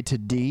all the way to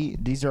D.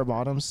 D's are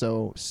bottom,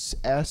 so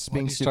S Why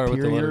being do you start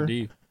with the letter superior.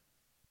 D?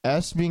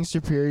 S being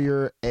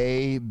superior,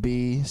 A,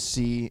 B,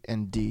 C,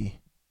 and D.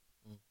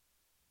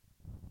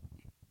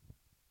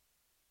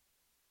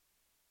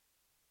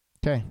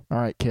 Okay. All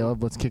right,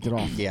 Caleb, let's kick it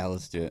off. Yeah,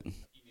 let's do it.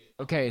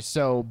 Okay,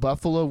 so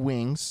buffalo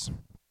wings.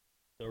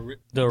 The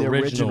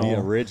original. The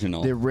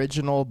original. The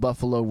original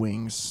buffalo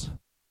wings.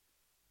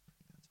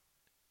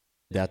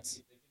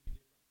 That's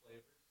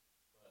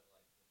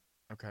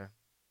Okay.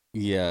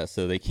 yeah.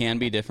 So they can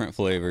be different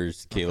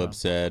flavors. Caleb Okay.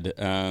 said.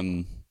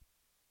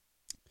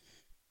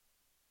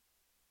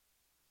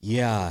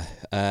 Yeah.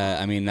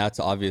 I mean,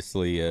 that's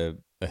obviously a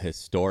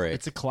historic.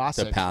 It's a It's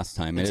classic. a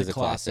pastime. It It's is a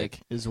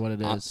classic. is what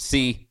it is.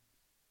 C.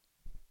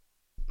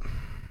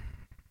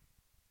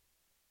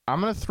 I'm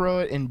going to throw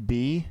it in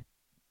B.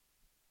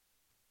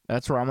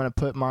 That's where I'm going to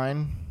put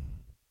mine.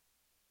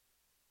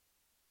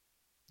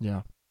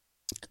 Yeah.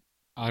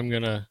 I'm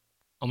gonna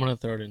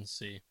throw it in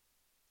C.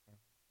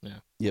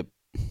 Yep.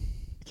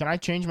 Can I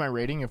change my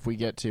rating if we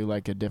get to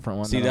like a different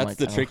one? See, that I'm that's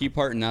like, the tricky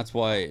part, and that's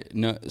why.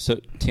 No. So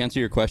to answer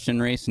your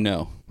question, Race,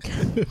 no,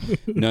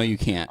 no, you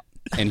can't.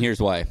 And here's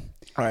why.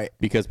 All right.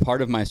 Because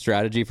part of my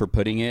strategy for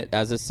putting it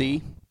as a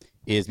C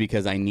is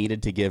because I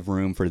needed to give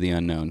room for the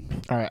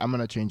unknown. All right. I'm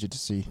going to change it to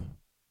C.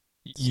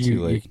 It's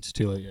too late. It's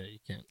too late. Yeah, you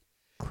can't.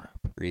 Crap.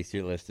 Reese,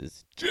 your list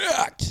is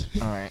jacked.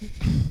 All right.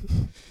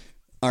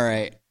 All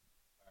right.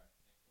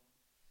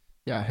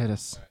 Yeah, hit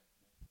us.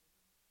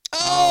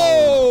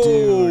 Oh,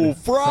 dude.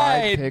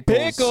 fried Fried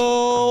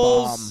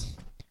pickles.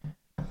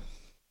 Bomb.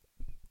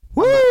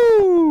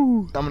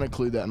 Woo! I'm going to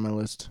include that in my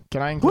list.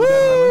 Can I include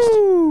that in my list?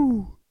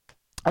 Woo!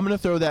 I'm going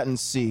to throw that in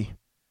C.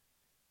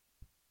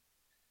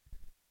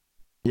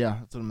 Yeah,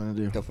 that's what I'm going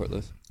to do. Go for it,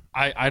 Liz.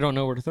 I don't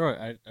know where to throw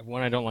it.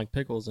 One, I don't like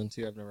pickles, and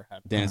two, I've never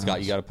had. Dan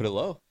Scott, you got to put it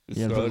low. Just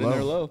Yeah, throw put it in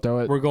there low. Throw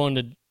it. We're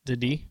going to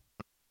D.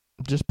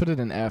 Just put it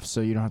in F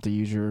so you don't have to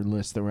use your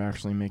list that we're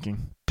actually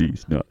making.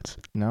 D's nuts.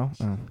 No?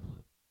 Oh.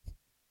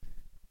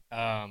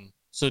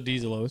 So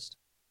D's the lowest.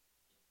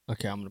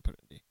 Okay, I'm gonna put it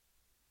in D.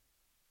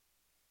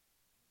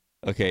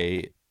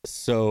 Okay,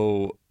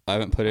 so I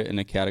haven't put it in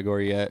a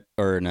category yet,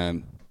 or in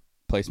a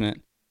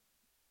placement.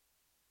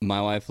 My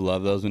wife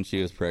loved those when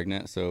she was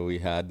pregnant, so we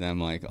had them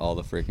like all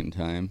the freaking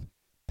time.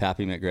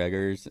 Pappy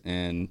McGregor's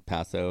and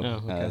Paso Oh,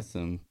 okay. has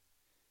some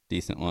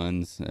decent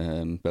ones,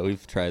 but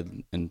we've tried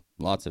in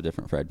lots of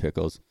different fried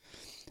pickles.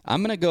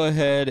 I'm gonna go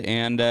ahead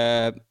and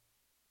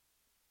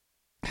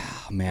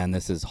man,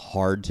 this is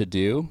hard to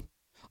do.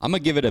 I'm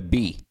gonna give it a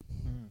B.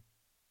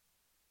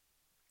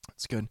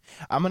 That's good.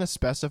 I'm going to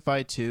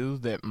specify, too,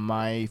 that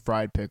my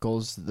fried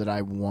pickles that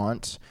I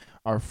want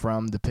are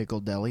from the Pickle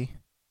Deli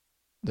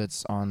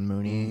that's on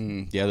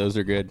Mooney. Yeah, those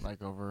are good.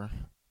 Like over.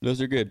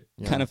 Those are good.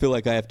 Yeah. Kind of feel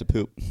like I have to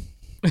poop.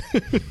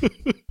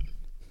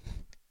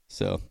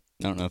 So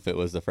I don't know if it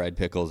was the fried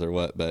pickles or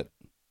what, but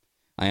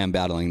I am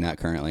battling that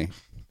currently.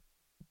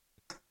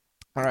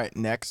 All right,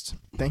 next.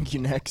 Thank you,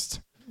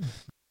 next.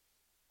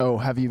 Oh,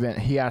 have you been?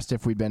 He asked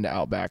if we'd been to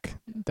Outback.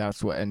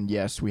 That's what. And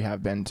yes, we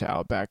have been to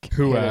Outback.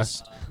 Who Hit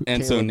asked? us.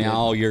 And so Caleb did.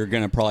 now you're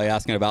going to probably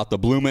asking about the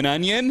bloomin'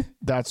 onion?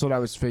 That's what I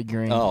was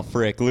figuring. Oh,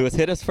 frick. Lewis,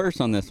 hit us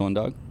first on this one,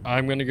 dog.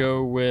 I'm gonna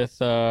go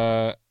with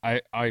I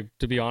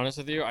to be honest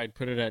with you, I'd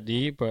put it at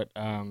D, but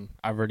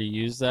I've already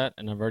used that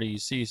and I've already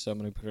used C, so I'm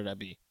gonna put it at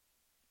B.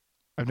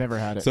 I've never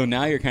had it. So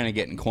now you're kind of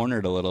getting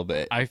cornered a little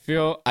bit. I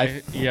feel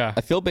yeah.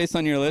 I feel based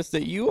on your list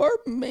that you are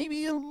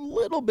maybe a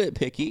little bit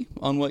picky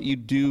on what you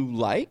do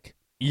like.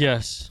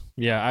 Yes.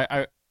 Yeah,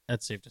 I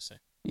that's safe to say.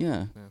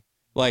 Yeah. Yeah.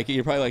 Like,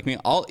 you're probably like me.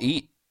 I'll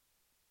eat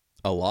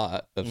a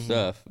lot of Mhm.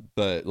 stuff,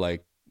 but,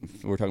 like,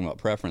 if we're talking about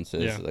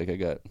preferences, Yeah. like,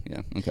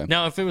 okay.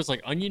 Now if it was like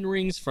onion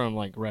rings from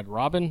like Red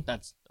Robin,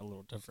 that's a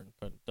little different.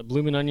 But the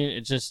bloomin' onion,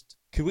 it just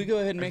Could we go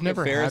ahead and I've make a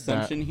never fair had that.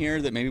 assumption here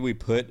that maybe we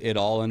put it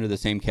all under the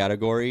same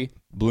category?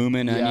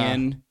 Bloomin' Yeah.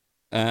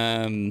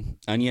 onion,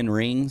 onion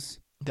rings.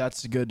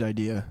 That's a good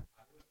idea.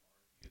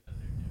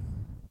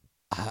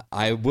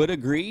 I would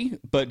agree,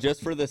 but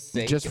just for the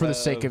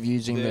sake of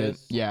using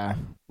this, the yeah.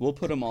 we'll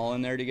put them all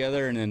in there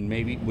together, and then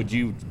maybe would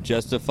you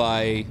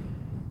justify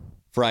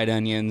fried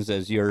onions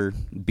as your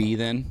B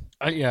then?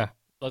 yeah.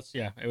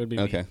 It would be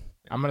B. Okay.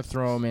 I'm gonna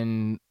throw them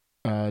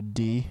in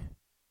D,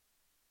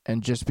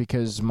 and just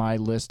because my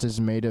list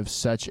is made of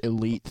such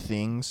elite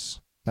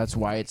things, that's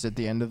why it's at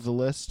the end of the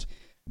list.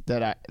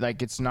 That I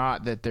like. It's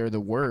not that they're the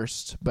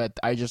worst, but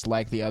I just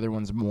like the other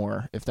ones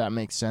more. If that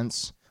makes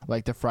sense.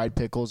 Like the fried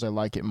pickles, I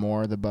like it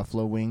more. The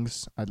buffalo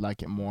wings, I'd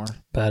like it more.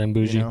 Bad and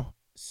bougie. You know?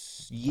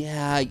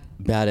 Yeah,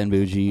 bad and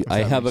bougie. If I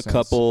that have a makes sense.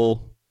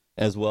 couple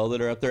as well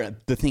that are up there.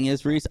 The thing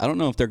is, Reese, I don't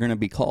know if they're going to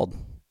be called.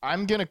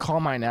 I'm gonna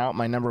call mine out,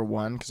 my number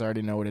one, because I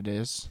already know what it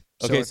is.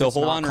 Okay, if so it's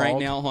hold not on right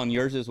called- now. On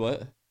yours is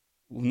what?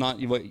 Not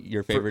what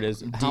your favorite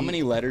is. How D.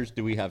 many letters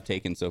do we have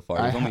taken so far?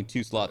 I There's ha- only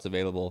 2 slots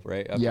available,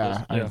 right? after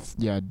Yeah, this?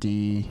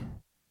 D.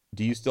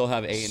 Do you still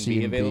have A and C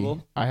B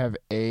available? I have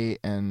A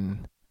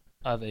and.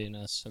 I have A and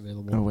S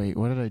available. Oh wait,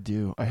 what did I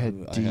do? I had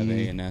Ooh, D. I have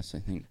A and S, I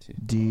think, too.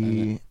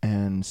 D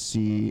and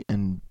C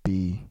and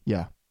B.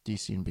 Yeah, D,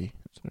 C, and B.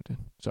 That's what I did.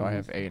 So I Mhm.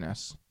 have A and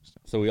S.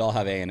 So we all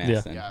have A and S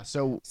Yeah. then. Yeah.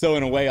 So So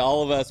in a way,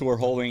 all of us were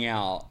holding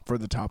out. for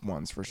the top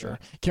ones for sure.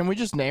 Can we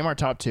just name our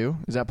top two?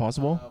 Is that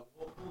possible?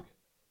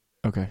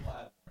 Okay.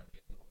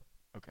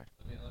 Okay.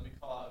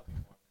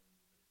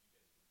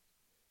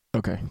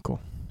 Okay. Cool.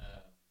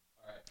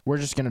 We're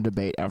just gonna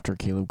debate after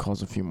Caleb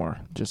calls a few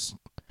more. Just.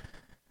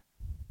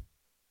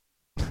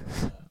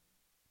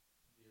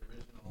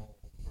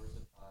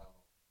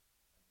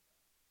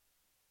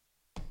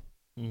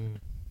 Mm.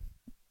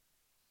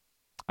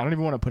 I don't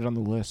even want to put it on the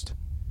list,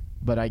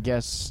 but I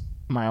guess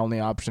my only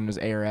option is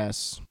A or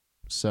S,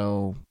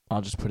 so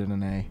I'll just put it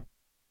in A.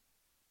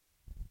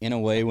 In a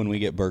way, when we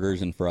get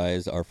burgers and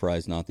fries, are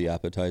fries not the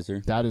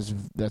appetizer?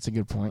 That's a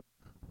good point.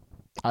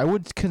 I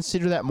would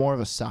consider that more of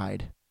a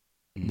side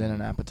than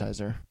an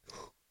appetizer.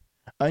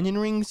 Onion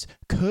rings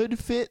could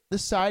fit the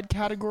side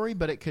category,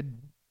 but it could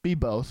be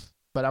both.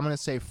 But I'm gonna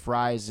say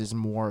fries is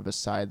more of a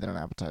side than an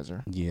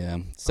appetizer. Yeah.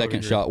 Second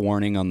agree. shot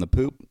warning on the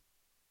poop.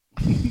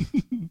 I'm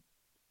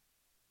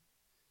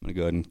going to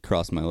go ahead and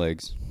cross my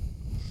legs.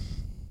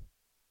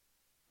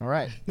 All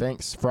right,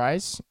 thanks.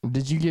 Fries.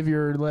 Did you give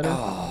your letter?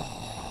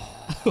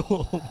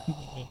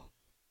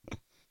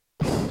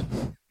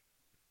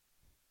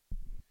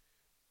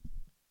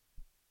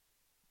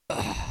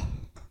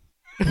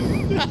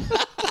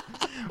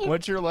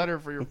 What's your letter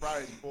for your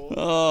fries, fool?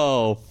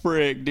 Oh,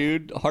 frick,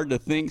 dude. Hard to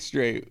think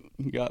straight.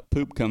 You got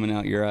poop coming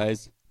out your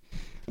eyes.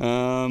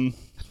 What?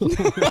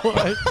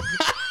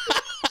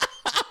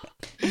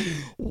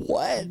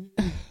 What?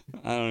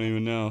 I don't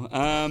even know.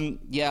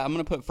 Yeah, I'm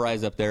going to put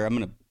fries up there. I'm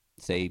going to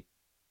say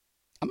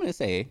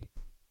A.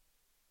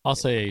 I'll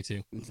say A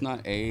too. It's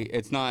not A.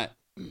 It's not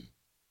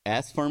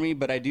S for me,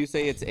 but I do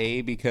say it's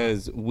A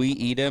because we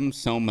eat them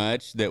so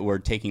much that we're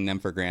taking them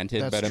for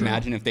granted. That's but true.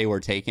 imagine if they were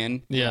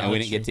taken Yeah, and we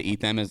that's didn't get to eat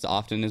them as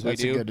often as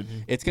That's we a do. good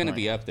It's going to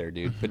point. be up there,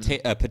 dude.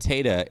 A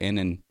potato in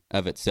and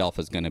of itself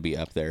is going to be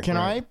up there. Can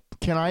I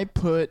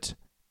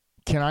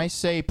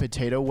say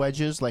potato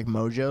wedges like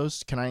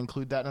Mojos? Can I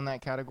include that in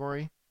that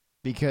category?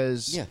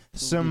 Because Yeah,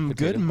 some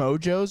potato. good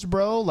Mojos,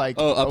 bro. Like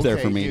Oh, up there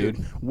okay, for me, dude.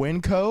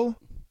 Winco.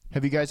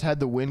 Have you guys had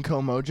the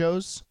Winco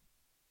Mojos?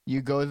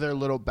 You go to their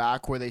little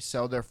back where they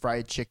sell their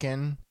fried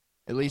chicken.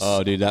 At least.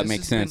 Oh, dude, that this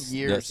makes has been sense.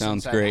 years That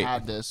sounds since great. I've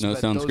had this, No, it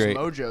but sounds those great.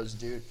 Mojos,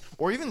 dude.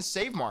 Or even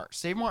Save Mart.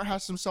 Save Mart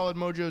has some solid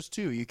Mojos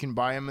too. You can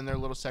buy them in their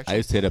little section. I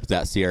just hit up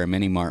that Sierra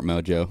Mini Mart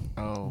mojo.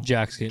 Oh,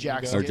 Jack's getting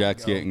Jack's Or Get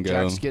Jack's and Get and Go.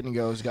 Jack's Get and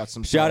Go's got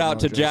some. Shout solid out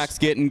to Mojos. Jack's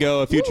Get and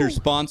Go, a future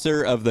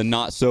sponsor of the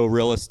Not So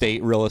Real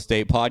Estate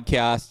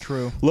podcast.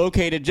 True.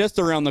 Located just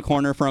around the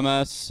corner from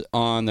us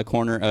on the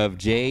corner of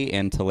J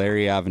and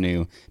Tulare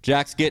Avenue.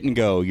 Jack's Get and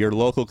Go, your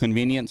local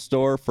convenience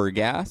store for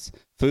gas,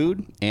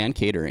 food, and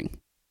catering.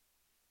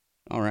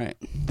 All right.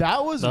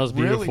 That was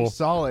really beautiful.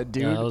 solid,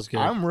 dude. Yeah, that was good.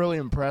 I'm really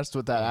impressed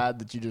with that ad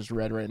that you just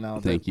read right now.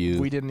 Thank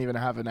you. We didn't even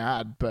have an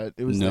ad, but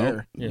it was Nope.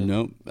 there. Yeah.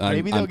 Nope.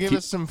 Maybe they'll give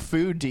us some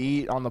food to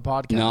eat on the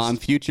podcast. No, I'm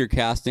future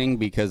casting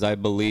because I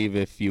believe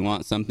if you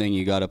want something,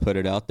 you got to put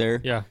it out there.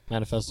 Yeah,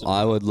 manifest it.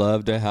 I would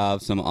love to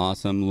have some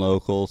awesome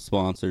local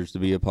sponsors to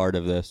be a part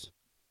of this.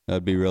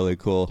 That'd be really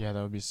cool. Yeah,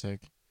 that would be sick.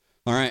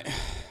 All right.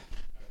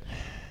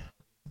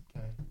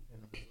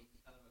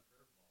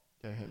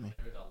 Okay, hit me.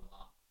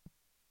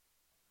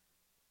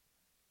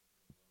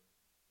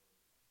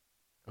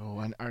 Oh,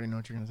 I already know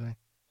what you're going to say.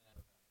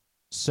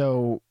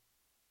 So,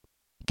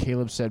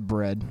 Caleb said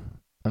bread.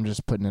 I'm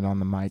just putting it on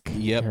the mic.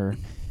 Yep. Here.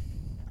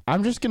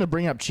 I'm just going to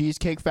bring up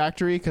Cheesecake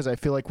Factory because I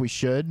feel like we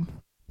should.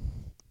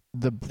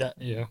 The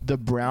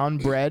brown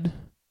bread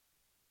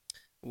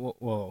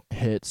Whoa.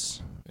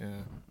 hits. Yeah.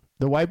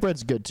 The white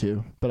bread's good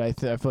too, but I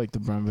feel like the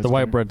brown bread's The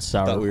white better. bread's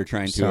sour. Thought we were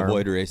trying to Sour.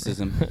 avoid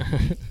racism.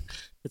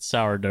 It's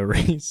sourdough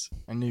Reese.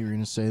 I knew you were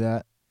going to say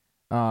that.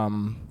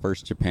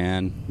 First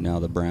Japan, now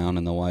the brown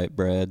and the white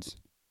breads.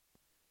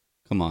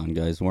 Come on,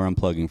 guys. We're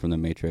unplugging from the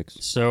Matrix.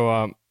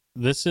 So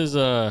this is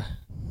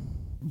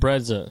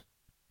bread's you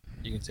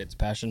can say it's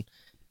passion.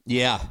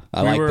 Yeah,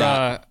 I like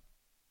that.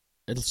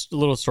 It's a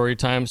little story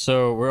time.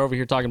 So we're over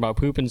here talking about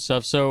poop and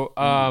stuff. So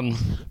and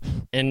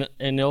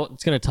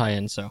it's gonna tie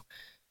in. So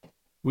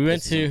we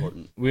went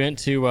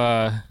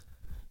to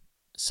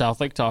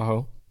South Lake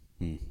Tahoe.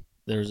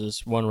 There's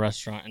this one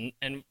restaurant,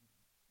 and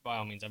by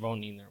all means, I've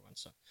only eaten there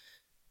once. So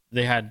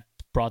they had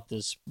brought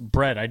this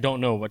bread. I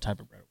don't know what type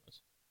of bread it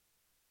was,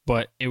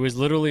 but it was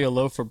literally a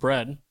loaf of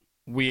bread.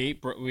 There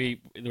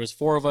was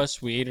 4 of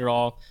us. We ate it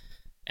all,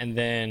 and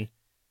then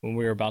when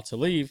we were about to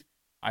leave,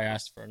 I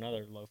asked for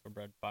another loaf of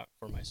bread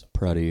for myself.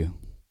 Proud of you.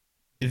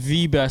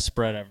 The best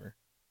bread ever,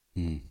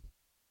 Mm.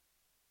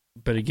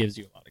 but it gives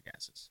you a lot of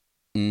gases.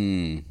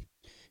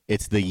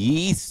 It's the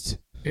yeast.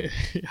 Yeah.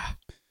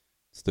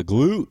 It's the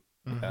glute.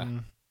 Mm-hmm.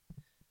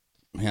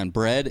 Man,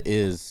 bread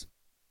is...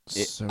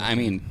 So I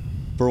mean,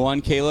 for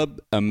one,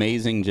 Caleb,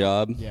 amazing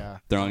job yeah.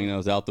 throwing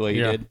those out the way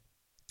you Yeah. did.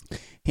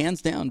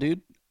 Hands down,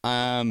 dude.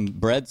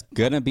 Bread's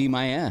gonna be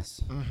my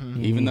ass.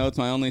 Mm-hmm. Even though it's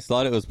my only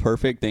slot, it was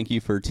perfect. Thank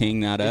you for teeing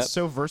that up. It's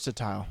so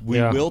versatile. We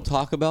Yeah. will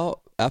talk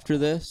about after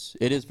this.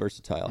 It is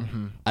versatile.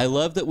 Mm-hmm. I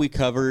love that we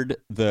covered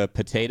the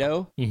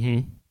potato,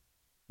 Mm-hmm.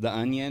 the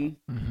onion,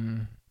 Mm-hmm.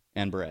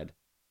 and bread.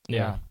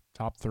 Yeah.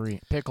 Top 3.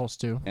 Pickles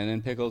too. And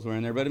then pickles were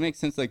in there. But it makes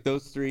sense. Like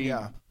those 3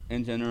 Yeah.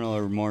 in general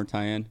are more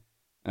tie-in.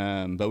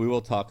 But we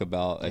will talk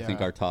about, I think,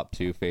 Yeah. our top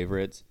 2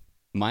 favorites.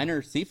 Mine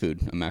are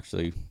seafood. I'm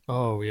actually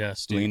Oh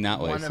yes, dude. leaning that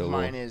way. One so of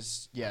mine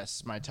is,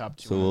 yes, my top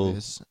 2 so on we'll,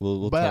 this.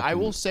 we'll But talk I in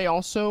will it. say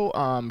also,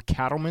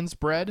 Cattleman's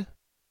bread,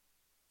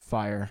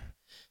 fire.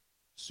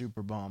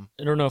 Super bomb.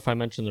 I don't know if I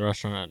mentioned the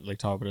restaurant at Lake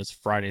Tahoe, but it's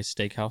Friday's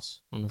Steakhouse.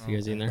 I don't know if you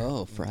guys Okay. eaten there.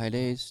 Oh,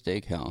 Friday's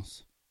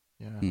Steakhouse.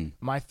 Yeah.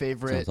 My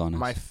favorite Sounds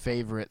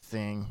honest.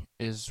 thing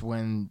is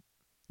when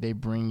they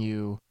bring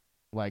you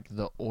like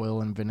the oil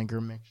and vinegar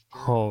mixture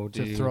Oh,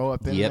 to dude. throw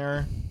up in Yep.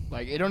 there.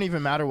 Like it don't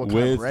even matter what kind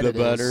of With bread the it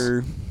is.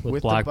 butter, with the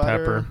black butter,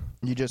 pepper.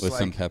 You just with like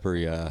some pepper,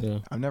 yeah. Yeah.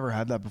 I've never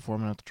had that before.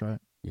 I'm gonna have to try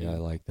it. Yeah, I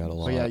like that a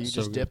lot. But yeah, you So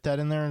just good. dip that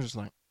in there and just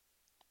like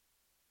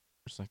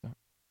that.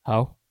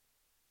 How?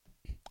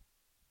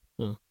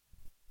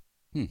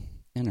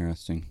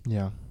 Interesting.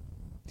 Yeah.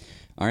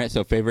 All right,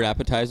 so favorite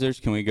appetizers.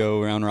 Can we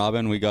go round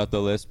robin? We got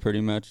the list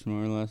pretty much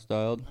more or less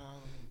dialed.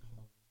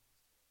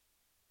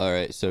 All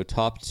right, so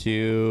top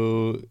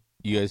 2.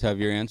 You guys have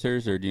your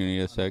answers, or do you need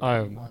a sec?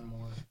 One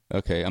more.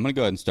 Okay, I'm gonna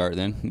go ahead and start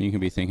then. You can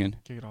be thinking.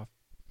 Kick it off.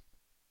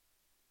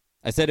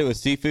 I said it was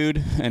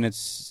seafood, and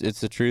it's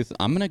the truth.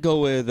 I'm gonna go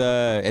with,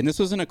 and this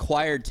was an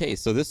acquired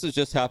taste, so this has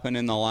just happened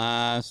in the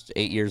last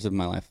 8 years of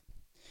my life.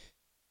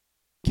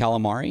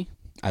 Calamari.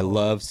 I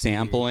love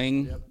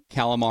sampling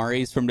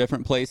calamaris from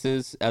different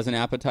places as an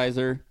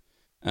appetizer.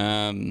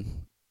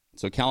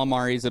 So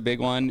calamari is a big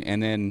one,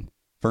 and then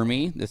for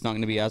me, it's not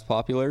going to be as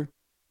popular,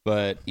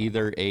 but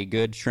either a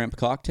good shrimp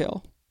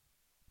cocktail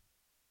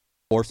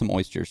or some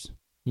oysters.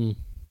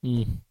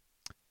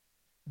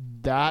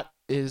 That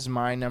is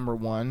my number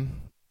 1.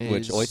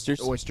 Which, is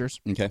oysters? Oysters.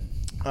 Okay.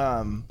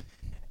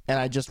 And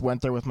I just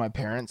went there with my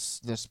parents.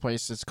 This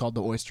place is called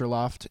the Oyster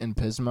Loft in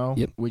Pismo.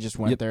 Yep. We just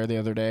went there the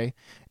other day.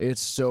 It's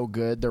so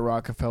good. The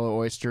Rockefeller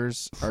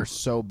oysters are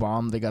so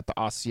bomb. They got the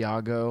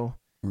Asiago.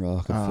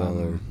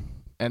 Rockefeller.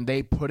 And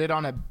they put it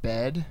on a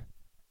bed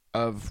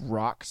of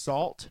rock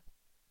salt.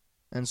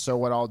 And so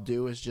what I'll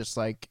do is just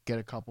like get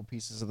a couple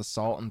pieces of the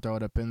salt and throw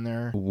it up in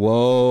there.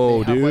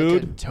 Whoa, They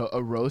have dude. like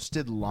a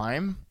roasted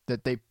lime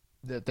that they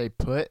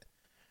put.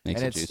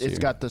 Makes And it it's juicier.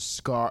 got the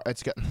scar.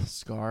 It's got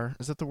scar.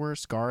 Is that the word?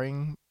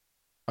 Scarring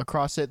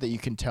across it that you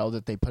can tell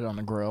that they put it on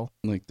the grill.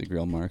 Like the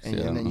grill marks, And,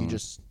 yeah. and then you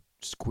just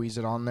squeeze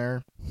it on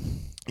there.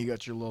 You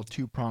got your little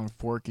 2-pronged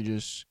fork. You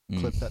just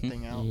clip that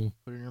thing out,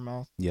 put it in your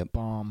mouth. Yep.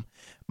 Bomb.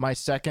 My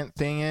second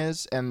thing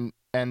is, and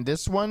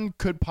this one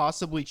could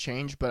possibly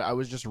change, but I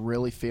was just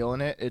really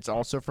feeling it. It's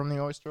also from the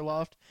Oyster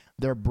Loft.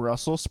 They're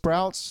Brussels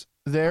sprouts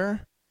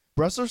there.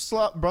 Brussels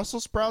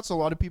sprouts. A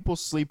lot of people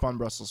sleep on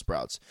Brussels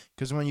sprouts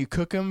because when you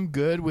cook them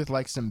good with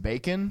like some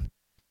bacon,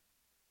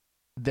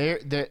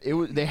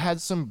 they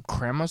had some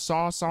crema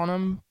sauce on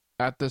them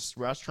at this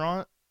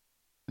restaurant.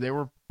 They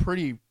were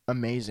pretty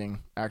amazing,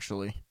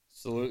 actually.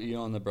 Salute you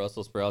on the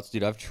Brussels sprouts,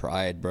 dude. I've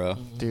tried, bro.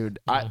 Dude,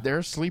 they're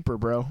a sleeper,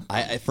 bro.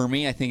 For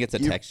me, I think it's a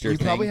texture You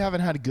thing. probably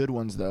haven't had good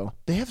ones though.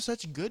 They have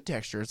such good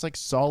texture. It's like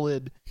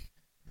solid.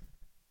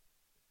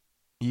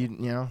 You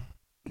know,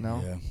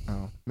 no, Yeah.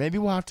 oh, maybe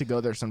we'll have to go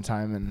there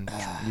sometime and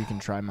you can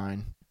try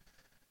mine.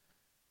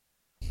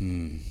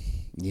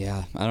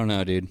 Yeah, I don't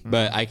know, dude,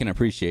 but I can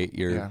appreciate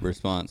your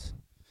response.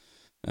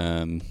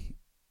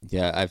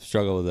 Yeah, I've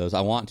struggled with those.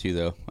 I want to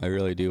though. I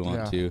really do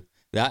want to.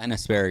 That and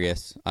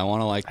asparagus. I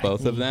want to like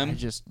both of them. I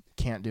just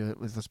can't do it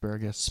with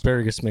asparagus.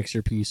 Asparagus makes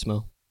your pee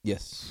smell.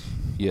 Yes.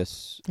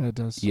 It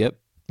does. Yep.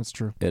 That's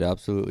true. It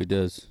absolutely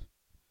does.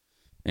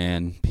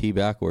 And pee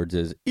backwards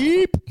is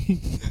eep.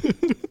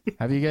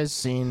 Have you guys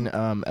seen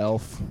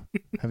Elf?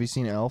 Have you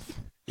seen Elf?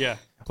 Yeah.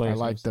 I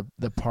like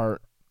the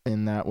part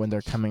in that when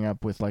they're coming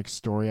up with like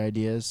story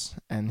ideas,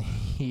 and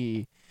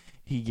he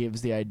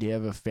gives the idea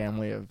of a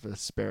family of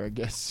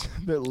asparagus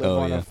that live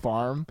on a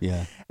farm.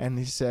 Yeah. And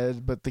he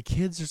said, but the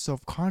kids are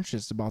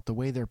self-conscious about the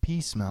way their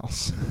pee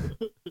smells.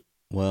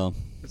 Well.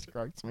 This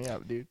cracks me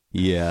up, dude.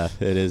 Yeah,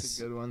 it is. It's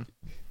a good one.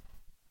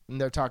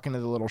 And they're talking to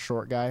the little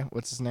short guy.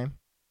 What's his name?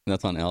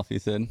 That's on Elf, you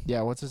said?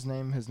 Yeah, what's his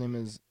name? His name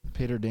is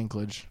Peter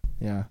Dinklage.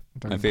 Yeah.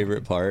 My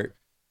favorite part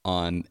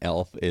on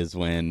Elf is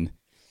when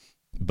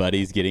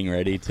Buddy's getting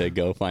ready to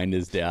go find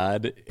his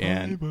dad,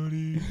 and hi,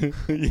 buddy.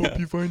 Hope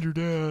you find your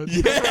dad.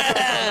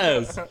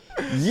 Yes,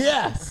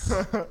 yes.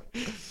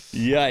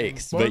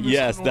 Yikes! Bye, But Mr.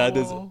 yes, that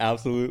is Norwell.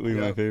 absolutely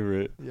my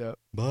favorite. Yeah.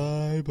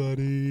 Bye,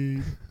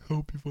 buddy.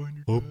 Hope you find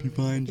your Hope you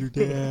find your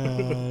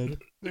dad.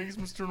 Thanks,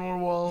 Mr.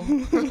 Norwell.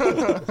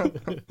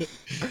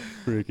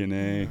 Freaking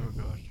A. Oh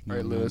gosh. All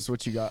right, Lewis,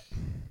 what you got?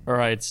 All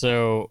right,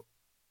 so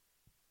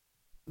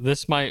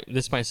this might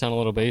sound a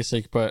little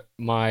basic, but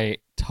my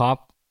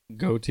top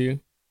go-to,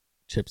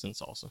 chips and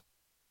salsa.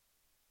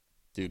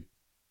 Dude,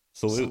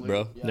 salute,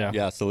 bro. Yeah.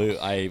 Yeah, salute.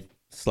 I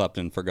slept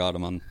and forgot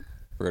about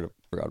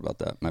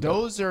that. My bad.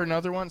 Those are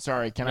another one.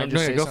 Sorry, can I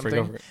just say go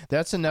something? for it.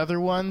 That's another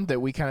one that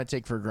we kind of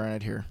take for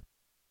granted here.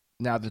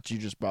 Now that you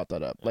just brought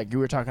that up, like you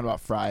were talking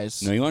about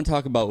fries. No, you want to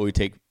talk about what we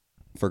take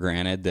for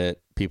granted that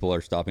people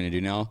are stopping to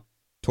do now?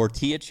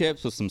 Tortilla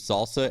chips with some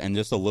salsa and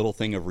just a little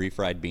thing of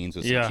refried beans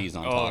with some cheese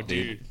on top,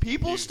 dude.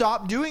 People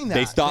stop doing that.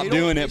 They stopped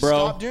doing it, bro.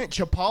 Stop doing it.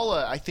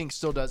 Chapala, I think,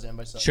 still does it.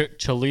 By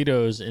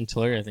Cholitos and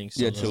Tulare, I think.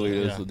 Yeah, Still does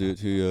it, Cholitos will do it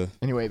too, yeah.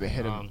 Anyway, but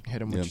hit him with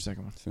yeah. your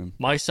second one. Same.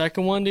 My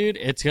second one, dude,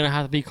 it's gonna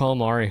have to be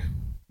calamari.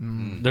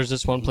 There's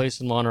this one place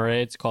in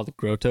Monterey. It's called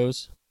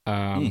Grotto's,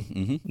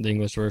 the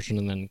English version,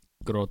 and then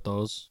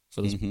Grotto's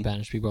for the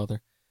Spanish people out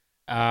there.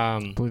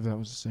 I believe that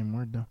was the same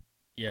word, though.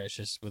 Yeah, it's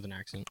just with an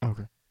accent.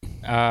 Okay.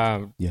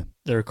 Yeah,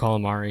 they're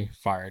calamari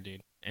fire,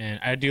 dude, and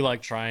I do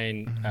like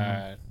trying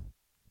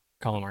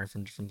calamari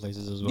from different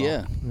places as well.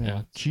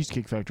 Yeah.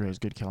 Cheesecake Factory has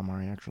good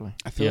calamari, actually.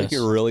 I feel like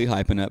you're really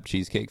hyping up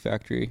Cheesecake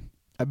Factory.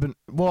 I'm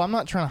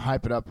not trying to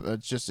hype it up.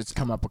 It's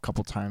come up a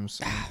couple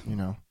times. You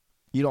know,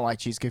 you don't like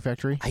Cheesecake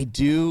Factory? I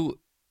do.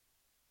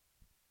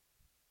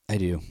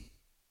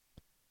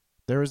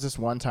 There was this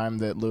one time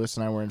that Lewis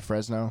and I were in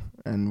Fresno,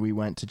 and we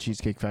went to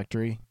Cheesecake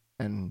Factory,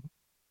 and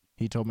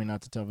he told me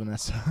not to tell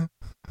Vanessa.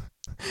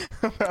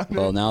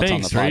 Well, now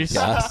Thanks, it's on the Reese.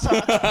 podcast.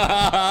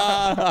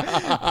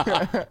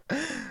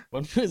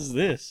 When was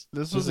this?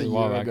 This was a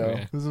while year back, ago.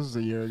 yeah. This was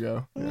a year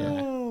ago.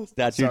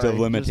 Statute Sorry, of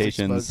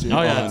limitations just exposed you.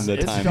 Oh, yeah, on the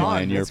It's timeline.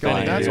 gone. You're It's gone.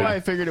 fine. That's dude. why I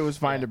figured it was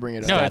fine to bring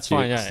it up. No, it's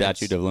fine, yeah,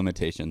 Statute it's- of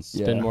limitations.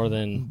 Yeah. Been more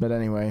than But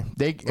anyway,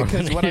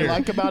 because what I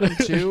like about it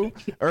too,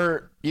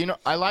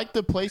 I like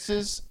the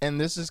places, and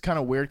this is kind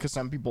of weird because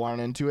some people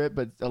aren't into it,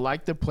 but I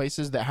like the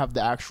places that have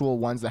the actual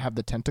ones that have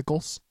the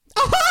tentacles.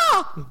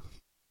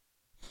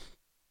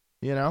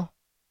 You know,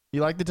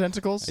 you like the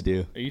tentacles? I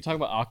do. Are you talking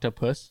about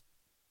octopus?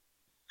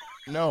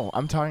 No,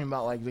 I'm talking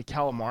about like the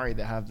calamari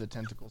that have the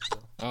tentacles.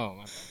 Still. Oh,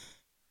 my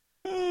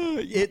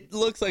bad. It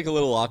looks like a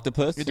little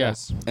octopus. It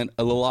does. And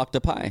a little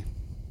octopi.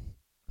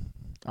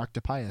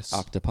 Octopius.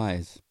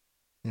 Octopies.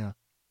 Yeah.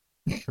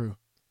 True.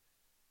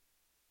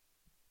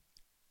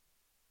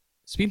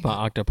 Speaking about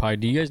octopi,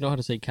 do you guys know how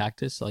to say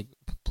cactus, like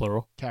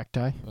plural?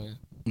 Cacti. Oh,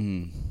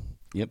 yeah.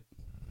 Yep.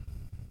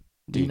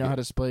 Do you know how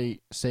to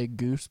say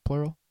goose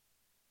plural?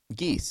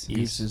 Geese.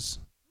 Geeses.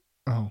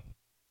 Oh.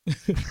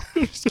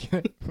 Just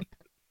kidding.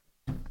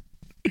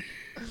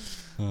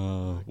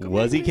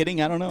 Was he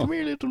kidding? I don't know. Come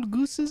here, little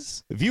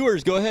gooses.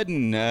 Viewers, go ahead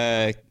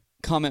and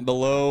comment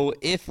below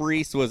if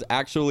Reese was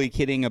actually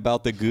kidding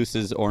about the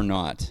gooses or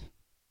not.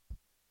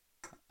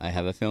 I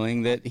have a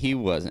feeling that he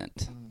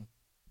wasn't.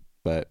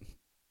 But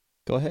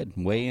go ahead,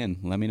 weigh in.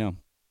 Let me know.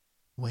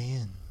 Weigh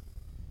in.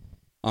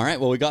 All right,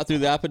 well, we got through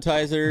the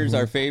appetizers,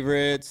 our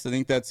favorites. I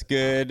think that's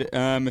good.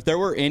 If there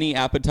were any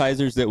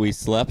appetizers that we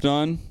slept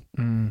on,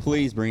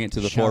 please bring it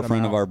to the Shout 'em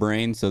forefront of out. our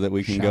brain so that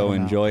we can Shout go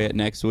 'em out. enjoy it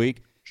next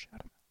week.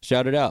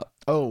 Shout it out.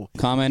 Oh,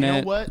 Comment you know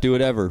it. what? Do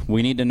whatever.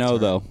 We need to know,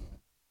 though.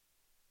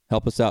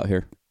 Help us out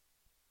here.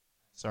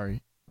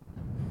 Sorry.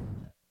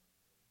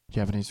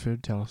 Japanese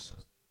food? Tell us.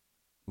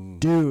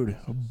 Dude,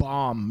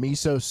 bomb.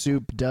 Miso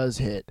soup does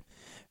hit.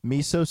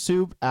 Miso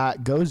soup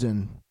at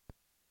Gozen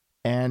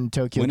and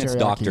Tokyo When it's Teriyaki.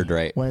 doctored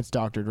right. When it's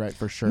doctored right,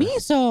 for sure.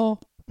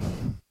 Miso.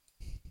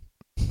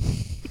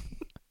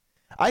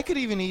 I could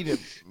even eat it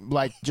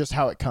like just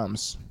how it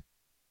comes.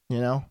 You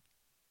know?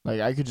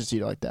 Like I could just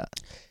eat it like that.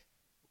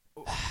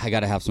 I got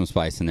to have some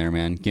spice in there,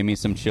 man. Give me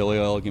some chili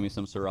oil. Give me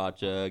some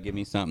sriracha. Give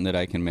me something that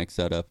I can mix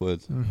that up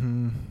with.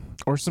 Mm-hmm.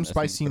 Or some That's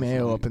spicy pretty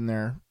mayo funny. up in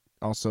there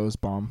also is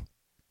bomb.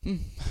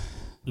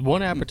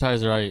 One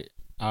appetizer I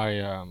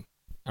don't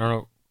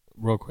know,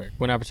 real quick.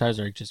 One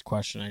appetizer I just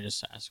question. I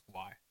just ask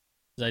why.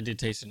 'Cause I did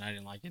taste it and I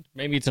didn't like it.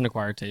 Maybe it's an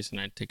acquired taste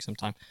and I'd take some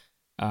time.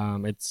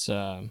 It's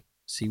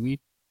seaweed.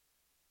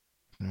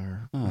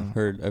 Or, Oh,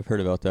 I've heard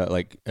about that.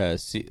 Like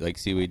like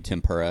seaweed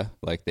tempura.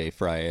 Like they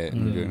fry it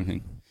and do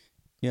everything.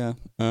 Yeah.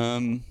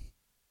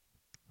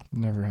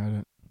 Never had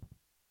it.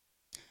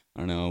 I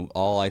don't know.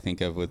 All I think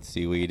of with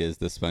seaweed is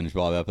the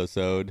SpongeBob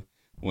episode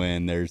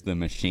when there's the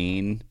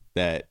machine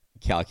that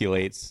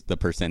calculates the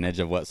percentage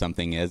of what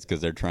something is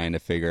because they're trying to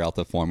figure out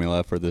the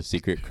formula for the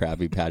secret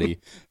Krabby Patty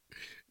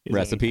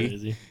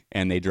recipe,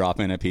 and they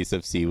drop in a piece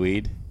of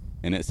seaweed,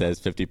 and it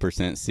says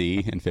 50%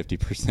 sea and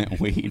 50%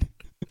 weed.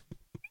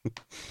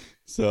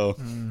 So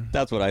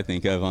that's what I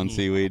think of on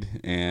seaweed,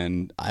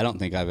 and I don't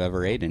think I've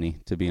ever ate any,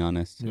 to be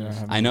honest.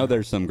 Yeah, I know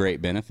there's some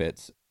great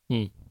benefits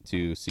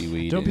to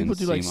seaweed. Don't people and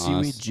do like sea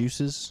seaweed moss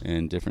juices?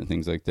 and different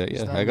things like that?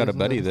 Is Yeah, that I got a isn't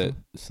buddy that a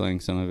that slang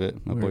some of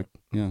it. My boy,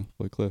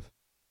 boy Cliff.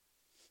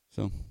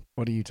 So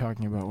What are you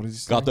talking about? What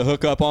is he got the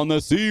hookup on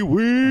the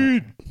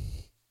seaweed.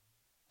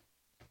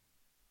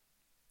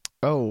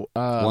 Oh,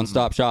 One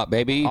stop shop,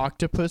 baby.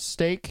 octopus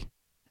steak.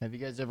 Have you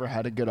guys ever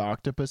had a good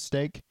octopus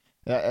steak?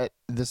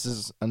 This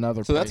is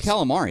another. So place. that's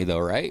calamari, though,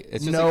 right?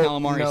 It's just a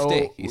calamari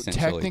steak,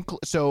 essentially. Technically,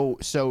 so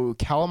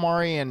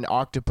calamari and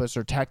octopus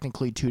are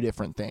technically two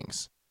different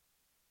things.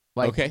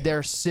 Like Okay.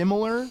 they're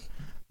similar,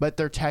 but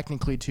they're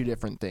technically two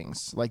different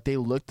things. Like they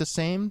look the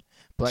same.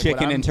 But like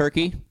Chicken and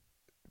turkey.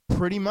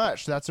 pretty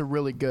much. That's a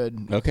really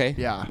good. Okay.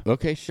 Yeah.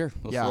 Okay, sure.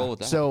 Let's roll with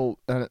that. So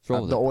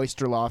roll with the it.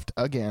 Oyster Loft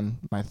again.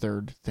 My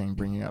third thing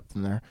bringing up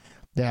from there.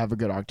 They have a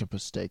good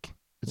octopus steak.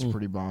 It's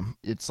pretty bomb.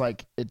 It's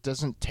like it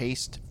doesn't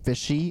taste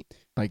fishy.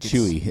 Like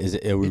chewy. Is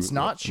it? It's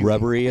not chewy.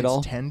 Rubbery at all?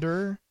 It's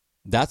tender.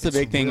 That's the It's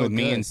big thing real with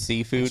me good. and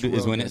seafood It's is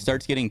real when good. it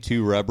starts getting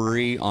too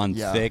rubbery on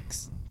Yeah. thick,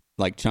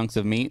 like chunks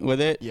of meat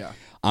with it. Yeah.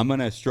 I'm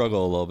gonna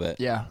struggle a little bit.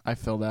 Yeah, I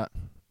feel that.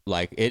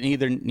 Like it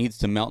either needs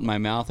to melt in my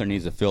mouth or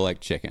needs to feel like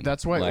chicken.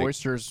 That's why Like,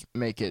 oysters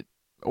make it.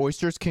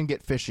 Oysters can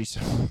get fishy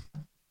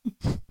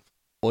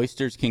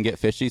oysters can get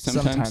fishy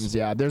sometimes.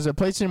 yeah. There's a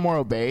place in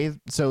Morro Bay.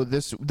 So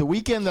the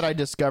weekend that I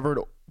discovered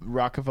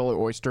Rockefeller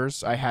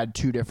oysters, I had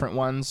two different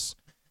ones,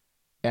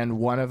 and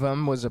one of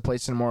them was a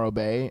place in Morro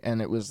Bay,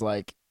 and it was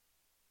like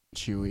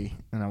chewy,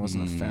 and I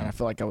wasn't a fan. I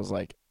feel like I was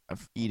like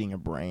eating a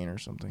brain or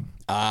something.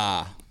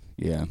 Ah,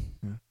 yeah.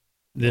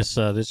 This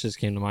just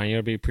came to mind.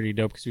 It'll be pretty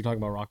dope because we talk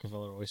about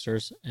Rockefeller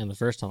oysters, and the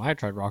first time I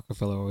tried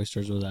Rockefeller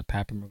oysters was at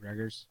Pappy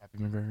McGregor's. Happy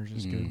McGregor's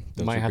is good.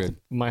 Those Might are have good.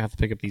 to might have to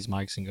pick up these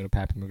mics and go to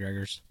Pappy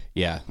McGregor's.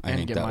 Yeah, I And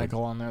think get that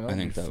Michael on there. I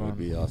think that would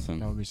be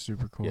awesome. That would be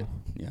super cool. Yeah.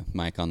 Yeah,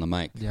 Mike on the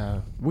mic.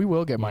 Yeah, we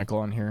will get Michael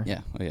on here.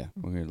 Yeah, oh yeah,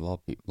 we had a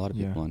lot of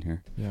Yeah. people on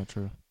here. Yeah,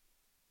 true.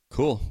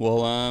 Cool.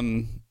 Well,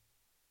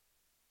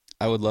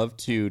 I would love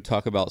to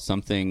talk about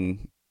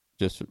something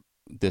just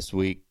this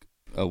week,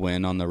 a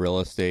win on the real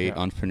estate,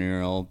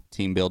 entrepreneurial,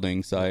 team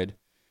building side.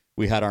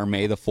 We had our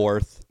May the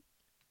 4th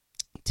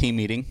team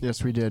meeting.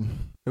 Yes, we did.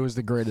 It was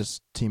the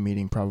greatest team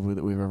meeting probably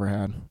that we've ever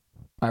had,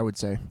 I would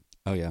say.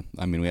 Oh yeah,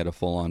 I mean we had a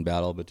full-on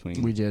battle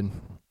between. We did.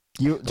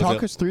 You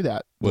talk us through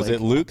that. Was Blake.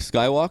 it Luke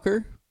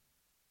Skywalker,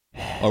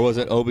 or was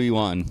it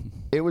Obi-Wan?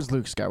 It was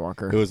Luke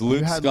Skywalker. It was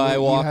Luke You had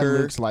Skywalker.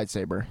 Luke's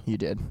lightsaber. You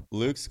did.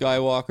 Luke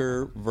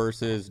Skywalker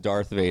versus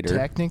Darth Vader.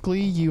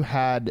 Technically, you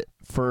had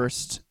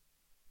first.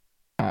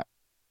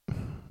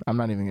 I'm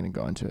not even going to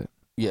go into it.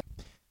 Yeah.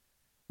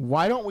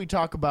 Why don't we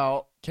talk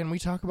about? Can we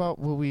talk about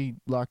what we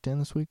locked in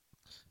this week?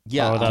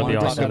 Yeah, Oh, I that'd want be to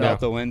talk awesome. about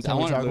the wins. Can I we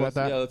want talk Lewis, about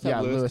that? Yeah, let's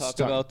have Lewis Lewis, talk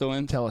talk- about the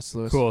wins. Tell us,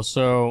 Lewis. Cool.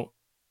 So,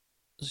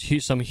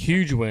 some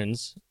huge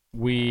wins.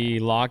 We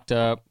locked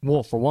up.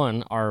 Well, for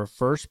one, our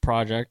first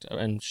project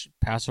in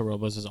Paso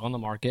Robles is on the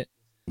market.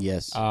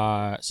 Yes.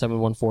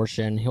 714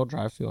 Shannon Hill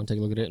Drive. If you want to take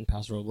a look at it in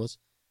Paso Robles.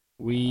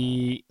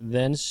 We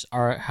then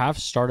have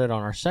started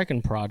on our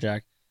second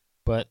project,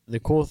 but the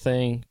cool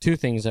thing, two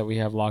things that we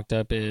have locked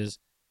up is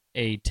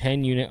a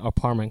 10-unit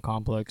apartment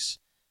complex,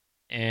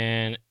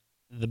 and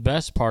the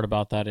best part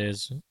about that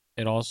is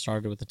it all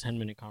started with a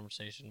 10-minute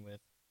conversation with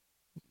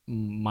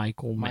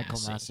Michael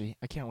Massey.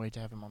 I can't wait to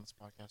have him on this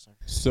podcast.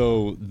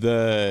 So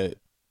the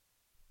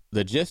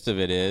gist of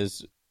it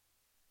is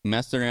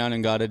messed around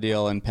and got a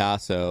deal in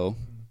Paso.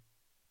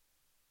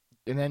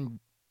 And then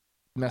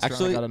messed around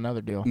Actually, and got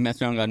another deal.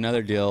 Messed around, got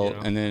another deal,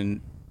 Yeah. and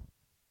then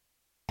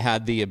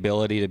had the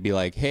ability to be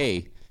like,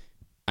 hey,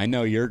 I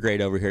know you're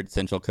great over here at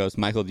Central Coast.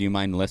 Michael, do you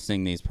mind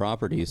listing these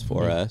properties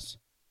for us?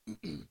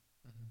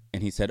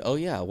 and he said, "Oh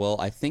yeah, well,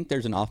 I think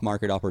there's an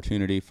off-market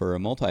opportunity for a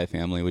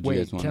multifamily. Would you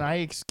guys want?"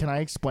 Can I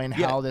explain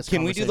how this?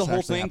 Can we do the whole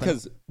conversation thing? actually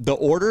happened? Because the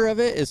order of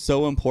it is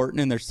so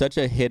important, and there's such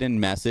a hidden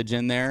message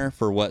in there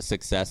for what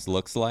success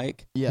looks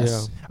like.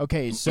 Yes.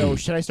 Okay, so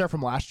should I start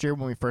from last year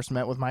when we first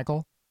met with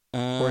Michael,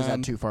 or is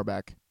that too far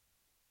back?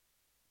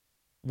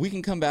 We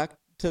can come back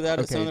to that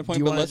at some Okay, other do point,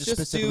 you but wanna let's just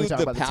just do specifically talk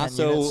the about the 10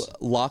 Paso units?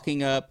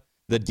 locking up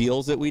the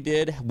deals that we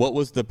did. What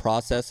was the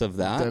process of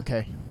that?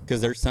 Okay. Because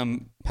there's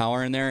some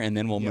power in there, and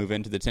then we'll Yep. move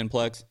into the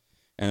 10plex,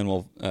 and then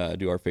we'll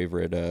do our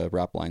favorite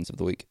rap lines of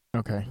the week.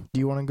 Okay. Do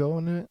you want to go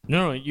into it?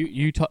 No,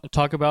 you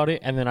talk about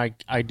it, and then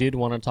I did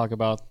want to talk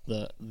about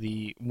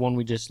the one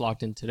we just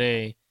locked in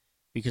today,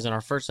 because in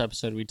our first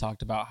episode we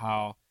talked about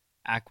how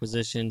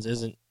acquisitions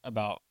isn't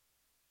about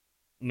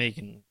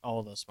making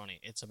all this money.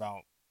 It's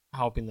about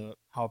helping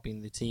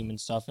the team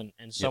and stuff, and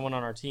someone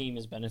on our team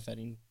is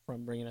benefiting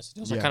from bringing us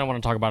deals. So I Yeah. kind of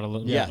want to talk about it a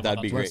little. Yeah, bit that'd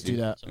about be that. great. Let's do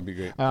dude. that. That'd be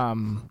great.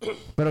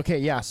 But okay,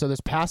 yeah. So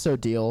this Paso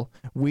deal,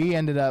 we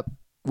ended up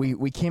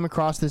we came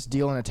across this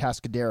deal in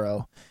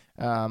Atascadero,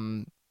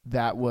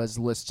 that was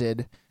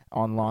listed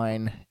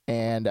online,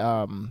 and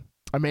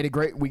I made a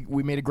great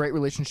we made a great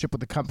relationship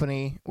with the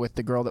company, with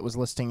the girl that was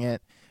listing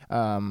it.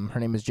 Her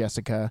name is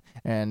Jessica,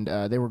 and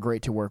they were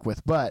great to work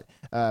with. But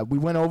we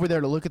went over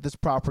there to look at this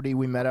property.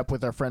 We met up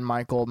with our friend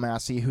Michael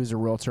Massey, who's a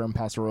realtor in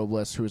Paso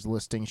Robles, who's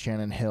listing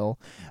Shannon Hill.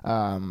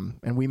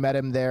 And we met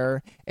him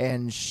there.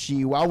 And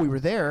while we were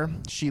there,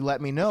 she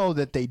let me know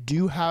that they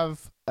do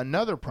have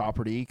another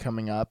property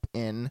coming up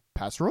in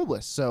Paso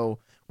Robles. So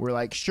we're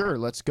like, sure,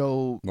 let's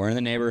go. We're in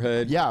the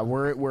neighborhood. Yeah,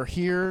 we're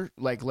here.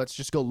 Like, let's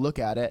just go look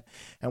at it.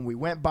 And we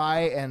went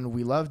by and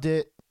we loved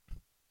it.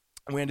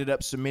 We ended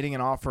up submitting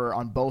an offer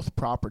on both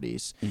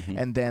properties. Mhm.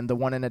 And then the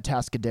one in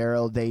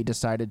Atascadero, they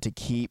decided to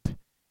keep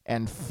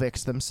and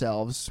fix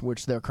themselves,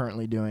 which they're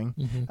currently doing.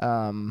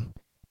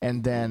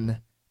 And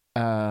then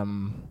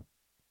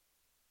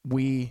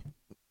we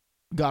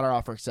got our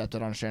offer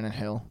accepted on Shannon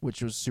Hill,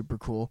 which was super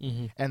cool.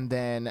 And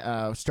then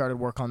started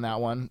work on that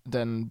one.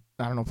 Then,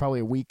 I don't know, probably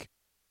a week.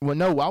 Well,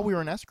 no, while we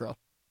were in escrow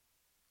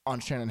on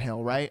Shannon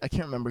Hill, right? I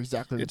can't remember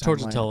exactly the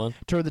Towards the timeline. tail end.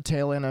 Toward the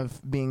tail end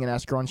of being in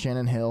escrow on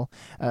Shannon Hill,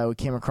 we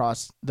came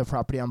across the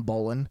property on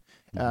Bolin.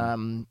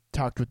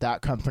 Talked with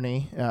that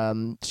company.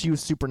 She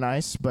was super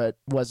nice, but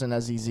wasn't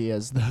as easy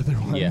as the other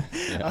one. Yeah,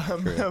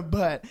 true.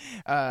 But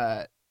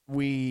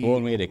we Well,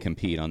 and we had to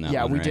compete on that.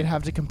 yeah, one, we right? did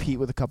have to compete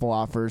with a couple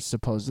offers,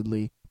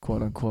 supposedly,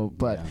 quote unquote.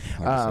 But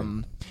Yeah, hard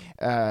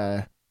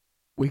to say.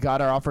 we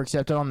got our offer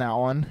accepted on that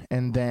one,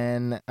 and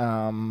then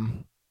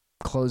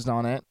closed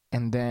on it.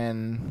 And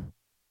then,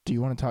 do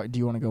you want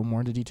to go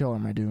more into detail, or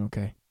am I doing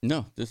okay?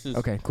 No, this is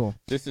Okay, cool.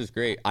 This is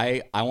great.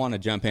 I want to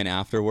jump in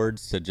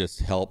afterwards to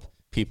just help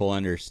people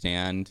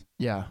understand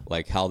Yeah.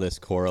 like how this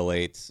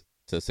correlates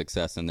to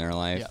success in their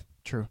life. Yeah,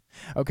 true.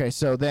 Okay,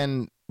 so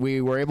then we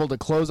were able to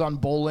close on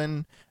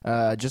Bolin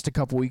just a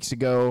couple weeks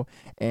ago,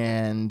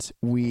 and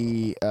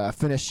we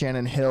finished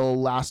Shannon Hill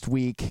last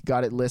week.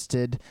 Got it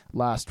listed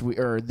last week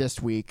or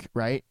this week,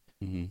 right?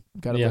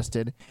 Got it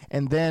listed,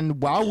 and then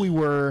while we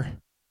were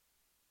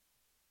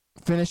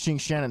finishing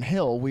Shannon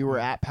Hill, we were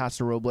at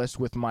Paso Robles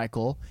with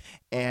Michael,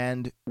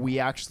 and we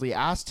actually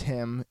asked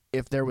him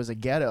if there was a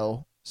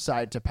ghetto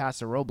side to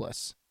Paso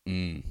Robles.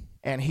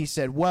 And he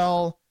said,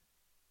 well,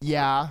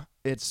 yeah,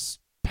 it's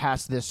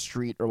past this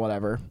street or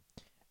whatever.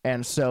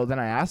 And so then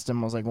I asked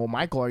him, I was like, well,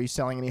 Michael, are you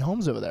selling any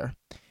homes over there?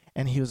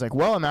 And he was like,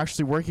 well, I'm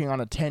actually working on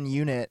a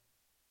 10-unit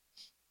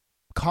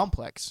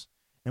complex.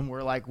 And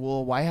we're like,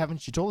 well, why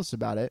haven't you told us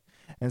about it?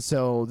 And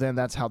so then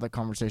that's how the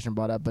conversation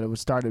brought up. But it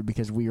was started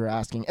because we were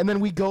asking. And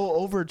then we go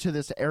over to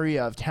this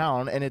area of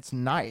town, and it's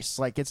nice.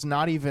 Like, it's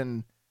not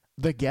even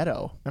the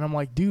ghetto. And I'm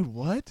like, dude,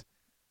 what?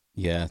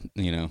 Yeah,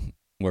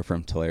 we're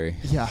from Tulare.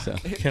 Yeah. So.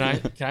 Can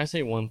I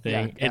say one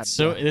thing? Yeah,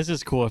 This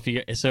is cool.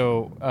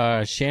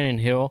 Shannon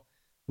Hill,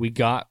 we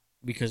got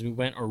because we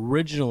went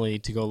originally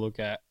to go look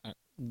at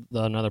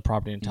another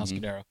property in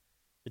Atascadero.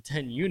 The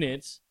 10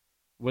 units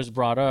was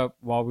brought up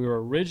while we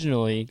were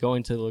originally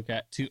going to look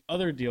at 2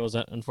 other deals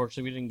that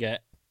unfortunately we didn't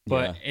get.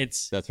 But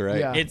That's right.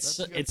 Yeah. it's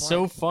that's a good it's point.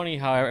 so funny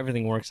how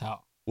everything works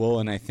out. Well,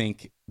 and I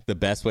think the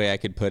best way I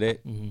could put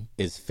it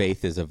is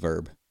faith is a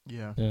verb.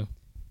 Yeah.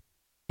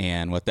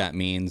 And what that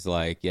means,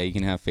 like, yeah, you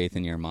can have faith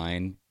in your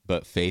mind,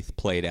 but faith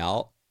played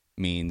out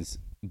means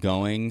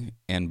going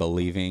and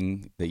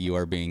believing that you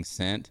are being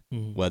sent,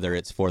 whether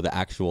it's for the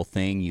actual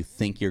thing you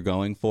think you're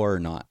going for or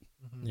not.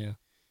 Yeah.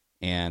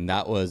 And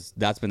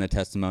that's been the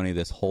testimony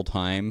this whole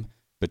time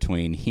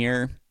between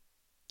here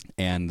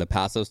and the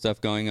Paso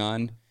stuff going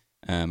on,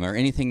 or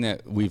anything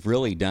that we've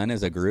really done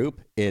as a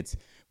group. It's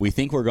we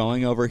think we're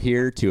going over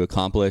here to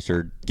accomplish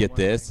or get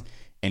this,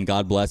 and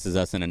God blesses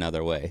us in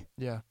another way.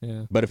 Yeah.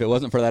 But if it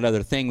wasn't for that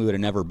other thing, we would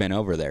have never been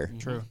over there.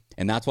 True.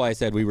 And that's why I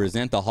said we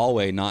resent the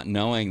hallway, not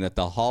knowing that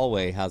the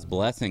hallway has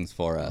blessings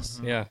for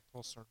us. Yeah.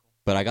 Full circle.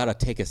 But I got to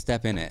take a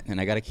step in it,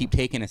 and I got to keep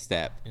taking a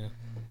step. Yeah.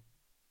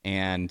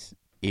 And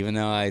even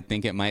though I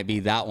think it might be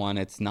that one,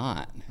 it's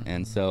not.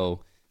 And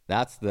so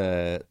that's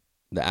the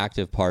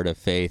active part of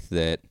faith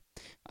that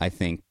I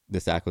think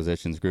this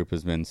acquisitions group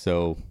has been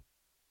so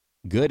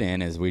good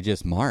in is we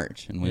just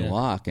march and we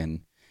walk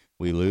and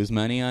we lose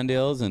money on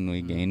deals and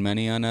we gain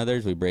money on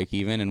others. We break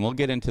even, and we'll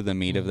get into the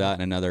meat of that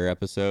in another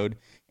episode.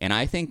 And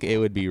I think it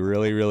would be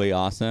really, really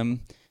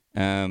awesome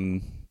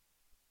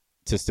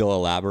to still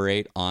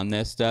elaborate on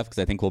this stuff,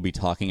 because I think we'll be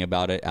talking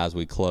about it as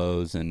we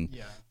close and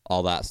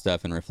all that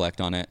stuff and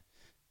reflect on it.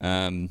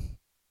 So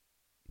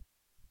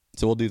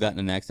we'll do that in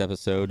the next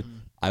episode.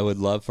 I would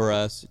love for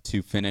us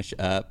to finish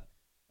up.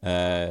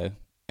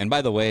 And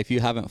by the way, if you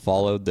haven't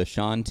followed the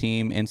Sean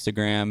team,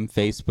 Instagram,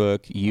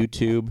 Facebook,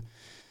 YouTube,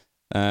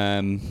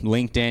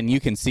 LinkedIn, you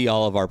can see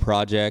all of our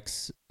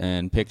projects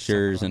and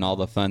pictures and all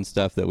the fun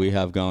stuff that we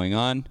have going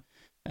on.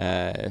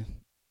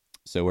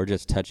 So we're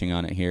just touching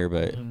on it here,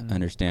 but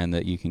understand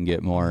that you can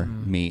get more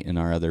meat in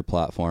our other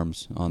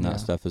platforms on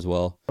that stuff as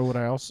well. What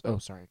I also,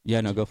 sorry.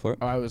 Yeah, no, go for it.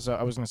 I was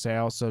going to say, I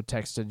also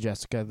texted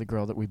Jessica, the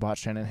girl that we bought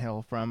Shannon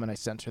Hill from, and I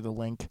sent her the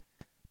link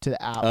to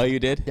the app. Oh, you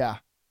did? Yeah.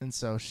 And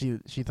so she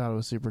thought it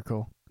was super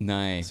cool.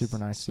 Nice. Super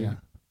nice. Sweet. Yeah.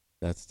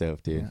 That's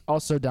dope, dude. Yeah.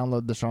 Also,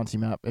 download the Sean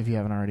Team app if you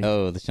haven't already.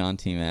 Oh, the Sean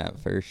Team app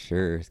for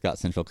sure. It's got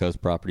Central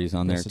Coast properties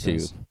on there too.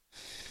 Does.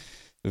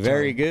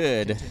 Very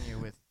good. Continue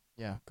with.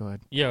 Yeah, go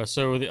ahead. Yeah,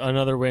 so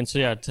another win. So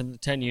yeah,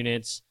 10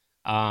 units.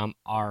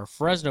 Our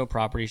Fresno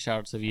property, shout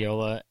out to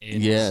Viola,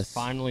 is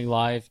finally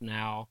live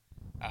now.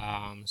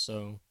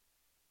 So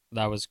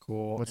that was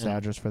cool. What's the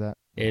address for that?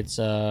 It's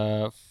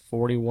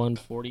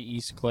 4140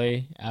 East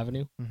Clay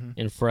Avenue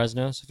in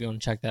Fresno. So if you want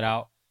to check that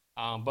out.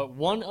 But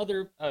one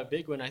other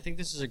big win, I think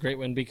this is a great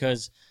win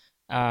because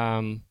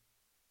there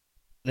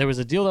was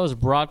a deal that was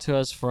brought to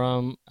us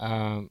from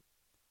a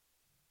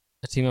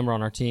team member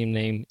on our team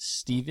named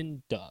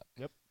Steven Duck.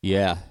 Yep.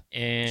 Yeah.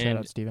 And shout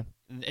out, Steven.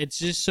 It's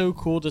just so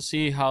cool to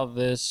see how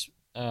this,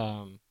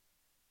 how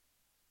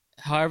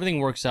everything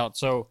works out.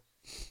 So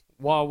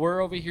while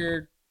we're over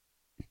here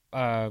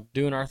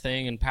doing our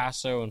thing in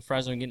Paso and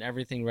Fresno and getting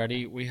everything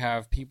ready, we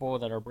have people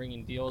that are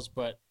bringing deals,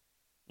 but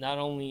not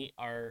only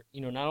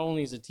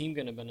is the team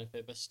going to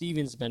benefit, but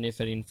Steven's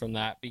benefiting from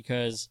that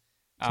because,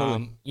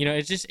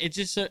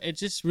 it's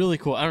just really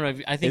cool. I don't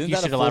know. I think Isn't you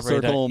that should a full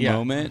elaborate circle that.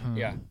 moment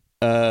Yeah.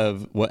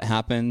 of what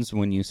happens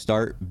when you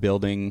start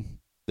building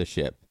the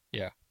ship.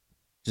 Yeah.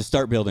 Just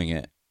start building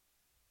it.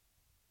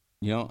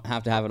 You don't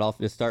have to have it all.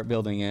 Just start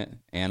building it.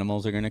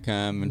 Animals are going to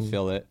come and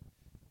fill it.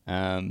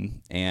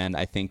 And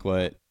I think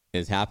what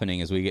is happening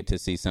is we get to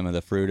see some of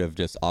the fruit of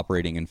just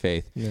operating in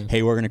faith. Yeah.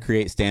 Hey, we're going to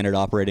create standard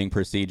operating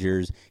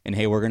procedures, and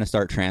hey, we're going to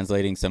start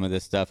translating some of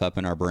this stuff up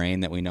in our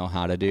brain that we know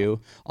how to do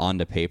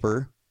onto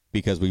paper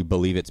because we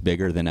believe it's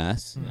bigger than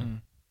us. Mm-hmm.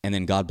 And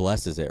then God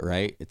blesses it,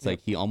 right? It's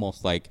like he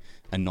almost like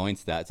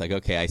anoints that. It's like,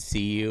 okay, I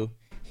see you.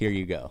 Here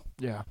you go.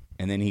 Yeah.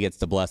 And then he gets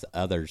to bless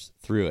others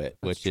through it,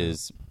 which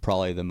is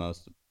probably the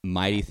most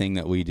mighty thing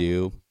that we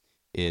do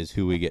is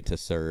who we get to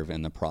serve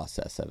in the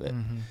process of it.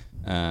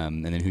 Mm-hmm.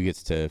 And then who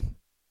gets to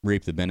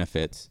reap the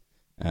benefits.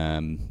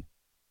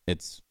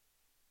 It's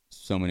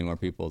so many more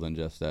people than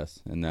just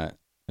us. And that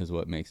is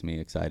what makes me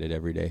excited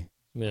every day.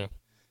 Yeah.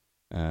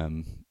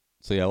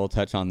 So yeah, we'll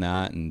touch on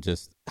that and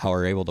just how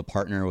we're able to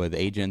partner with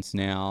agents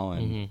now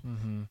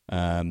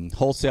and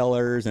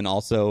wholesalers and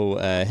also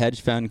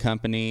hedge fund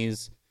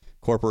companies,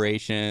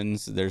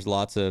 corporations. There's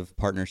lots of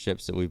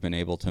partnerships that we've been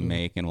able to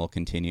make and we'll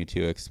continue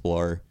to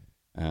explore.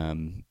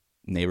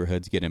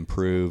 Neighborhoods get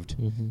improved.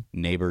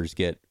 Neighbors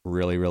get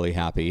really, really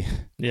happy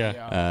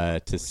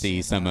to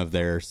see some of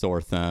their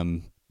sore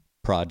thumb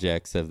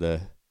projects of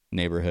the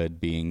neighborhood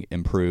being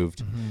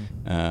improved.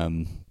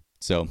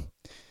 So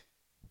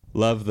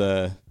love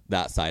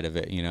that side of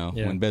it, you know.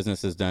 When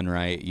business is done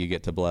right, you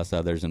get to bless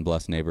others and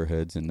bless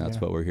neighborhoods, and that's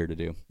what we're here to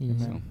do.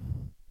 So,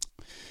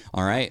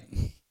 all right,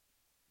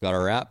 got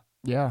our wrap.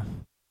 Yeah,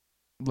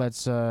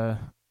 let's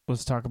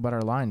talk about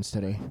our lines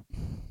today.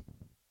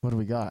 What do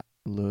we got,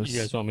 Lewis?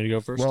 You guys want me to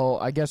go first? Well,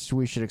 I guess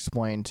we should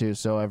explain too.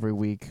 So every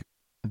week,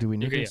 do we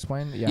need to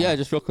explain? Yeah,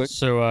 just real quick.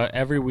 So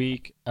every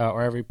week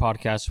or every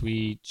podcast,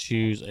 we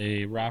choose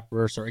a rap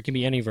verse, or it can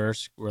be any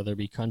verse, whether it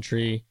be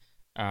country.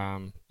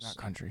 Not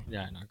country.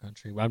 Yeah, not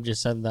country. I've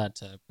just said that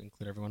to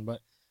include everyone,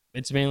 but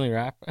it's mainly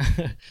rap.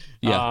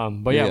 We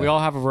all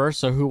have a verse.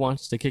 So who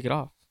wants to kick it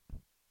off?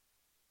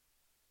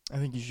 I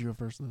think you should go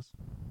first, Liz.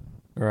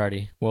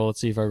 Alrighty. Well, let's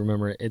see if I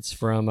remember it. It's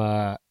from.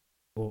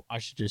 Well, I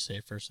should just say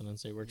it first and then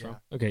say where it's from.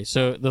 Okay,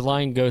 so the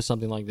line goes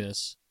something like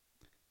this.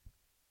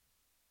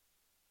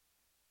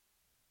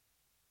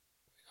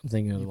 I'm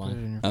thinking of the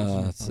line.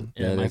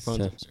 My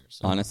phone's upstairs.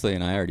 So. Honestly,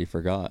 and I already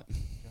forgot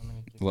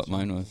what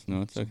mine was.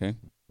 No, it's okay.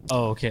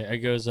 Oh, okay. It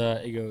goes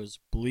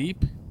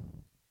bleep.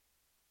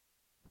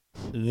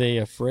 They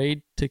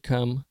afraid to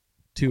come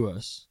to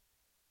us,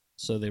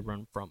 so they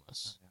run from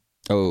us.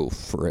 Oh,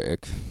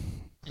 frick.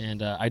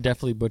 And I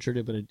definitely butchered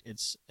it, but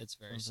it's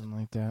very something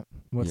like that.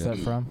 What's that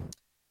from?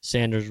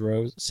 Sandra's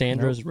Rose.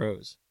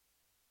 Rose.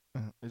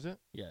 Is it?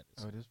 Yeah, it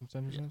is. Oh, it is from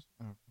Sandra's Rose?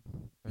 Oh.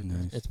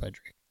 Nice. It's by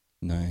Drake.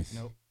 Nice.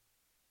 Nope.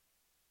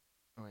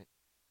 Oh, wait.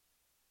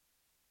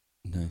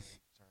 Nice.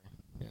 Sorry.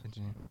 Yeah.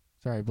 Continue.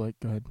 Sorry, Blake.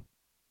 Go ahead.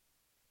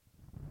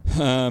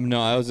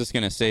 No, I was just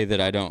gonna say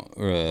that I don't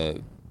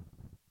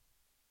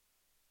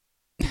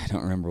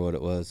remember what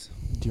it was.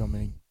 Do you want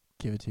me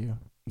to give it to you?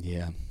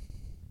 Yeah.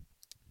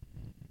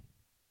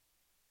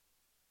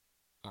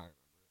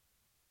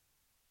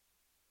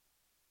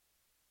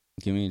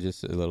 Give me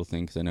just a little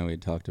thing because I know we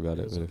had talked about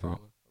it. But if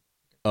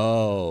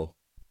oh,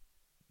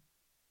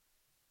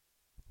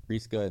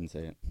 Reese, go ahead and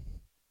say it.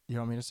 You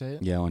want me to say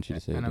it? Yeah, I want you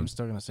to say it. And I'm dude.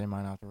 still gonna say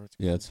mine afterwards.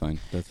 Yeah, that's fine.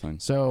 That's fine.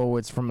 So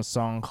it's from a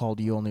song called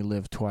 "You Only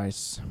Live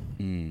Twice."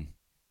 Mm.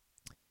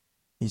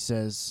 He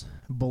says,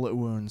 "Bullet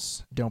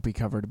wounds don't be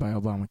covered by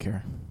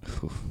Obamacare."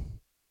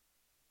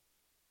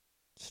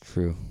 It's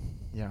true.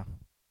 Yeah.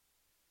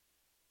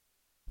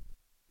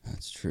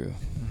 That's true.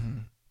 Mm-hmm.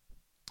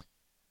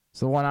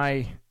 So the one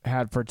I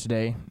had for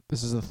today,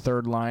 this is the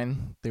third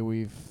line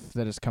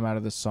that has come out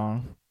of this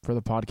song for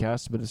the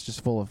podcast, but it's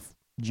just full of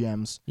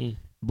gems.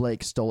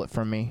 Blake stole it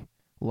from me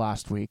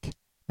last week,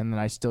 and then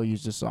I still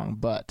used the song,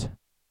 but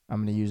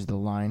I'm going to use the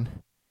line.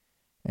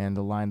 And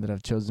the line that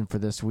I've chosen for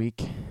this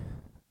week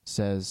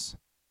says,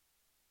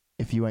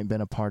 "If you ain't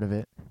been a part of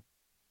it,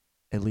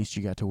 at least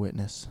you got to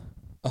witness."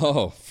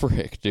 Oh,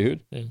 frick,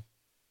 dude. Yeah.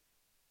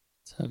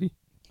 It's heavy.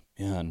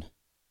 Man.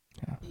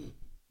 Yeah.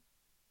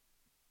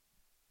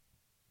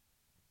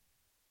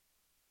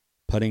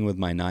 Putting with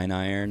my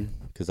 9-iron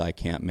because I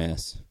can't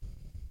miss.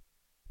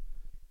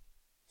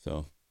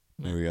 So,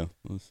 there we go.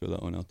 Let's throw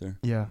that one out there.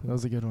 Yeah, that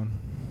was a good one.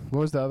 What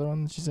was the other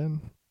one that she said?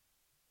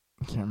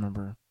 I can't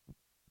remember.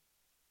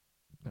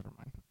 Never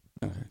mind.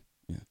 Okay.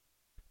 Yeah.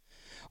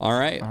 All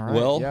right. All right.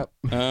 Well, Yep.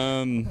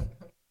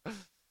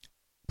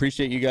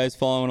 appreciate you guys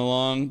following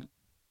along,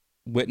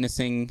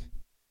 witnessing,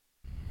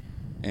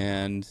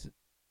 and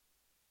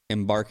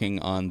embarking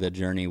on the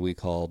journey we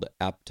called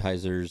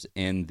Appetizers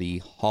in the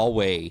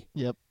Hallway.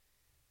 Yep.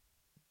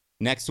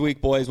 Next week,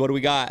 boys, what do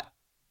we got?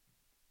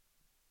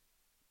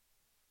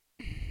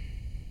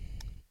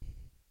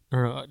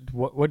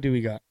 What do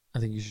we got? I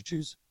think you should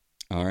choose.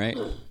 All right.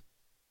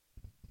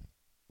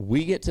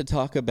 We get to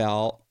talk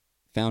about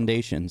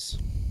foundations.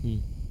 We're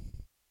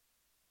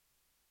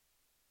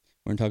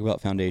going to talk about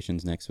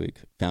foundations next week.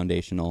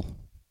 Foundational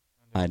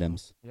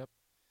items. Yep.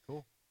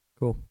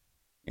 Cool.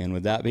 And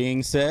with that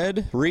being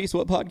said, Reese,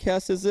 what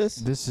podcast is this?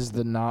 This is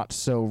the Not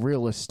So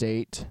Real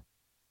Estate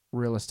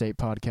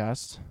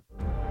podcast.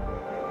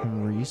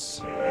 I'm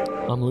Reese.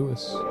 I'm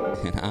Lewis.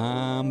 And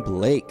I'm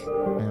Blake.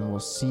 And we'll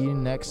see you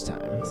next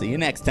time. See you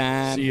next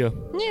time. See ya.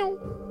 Meow.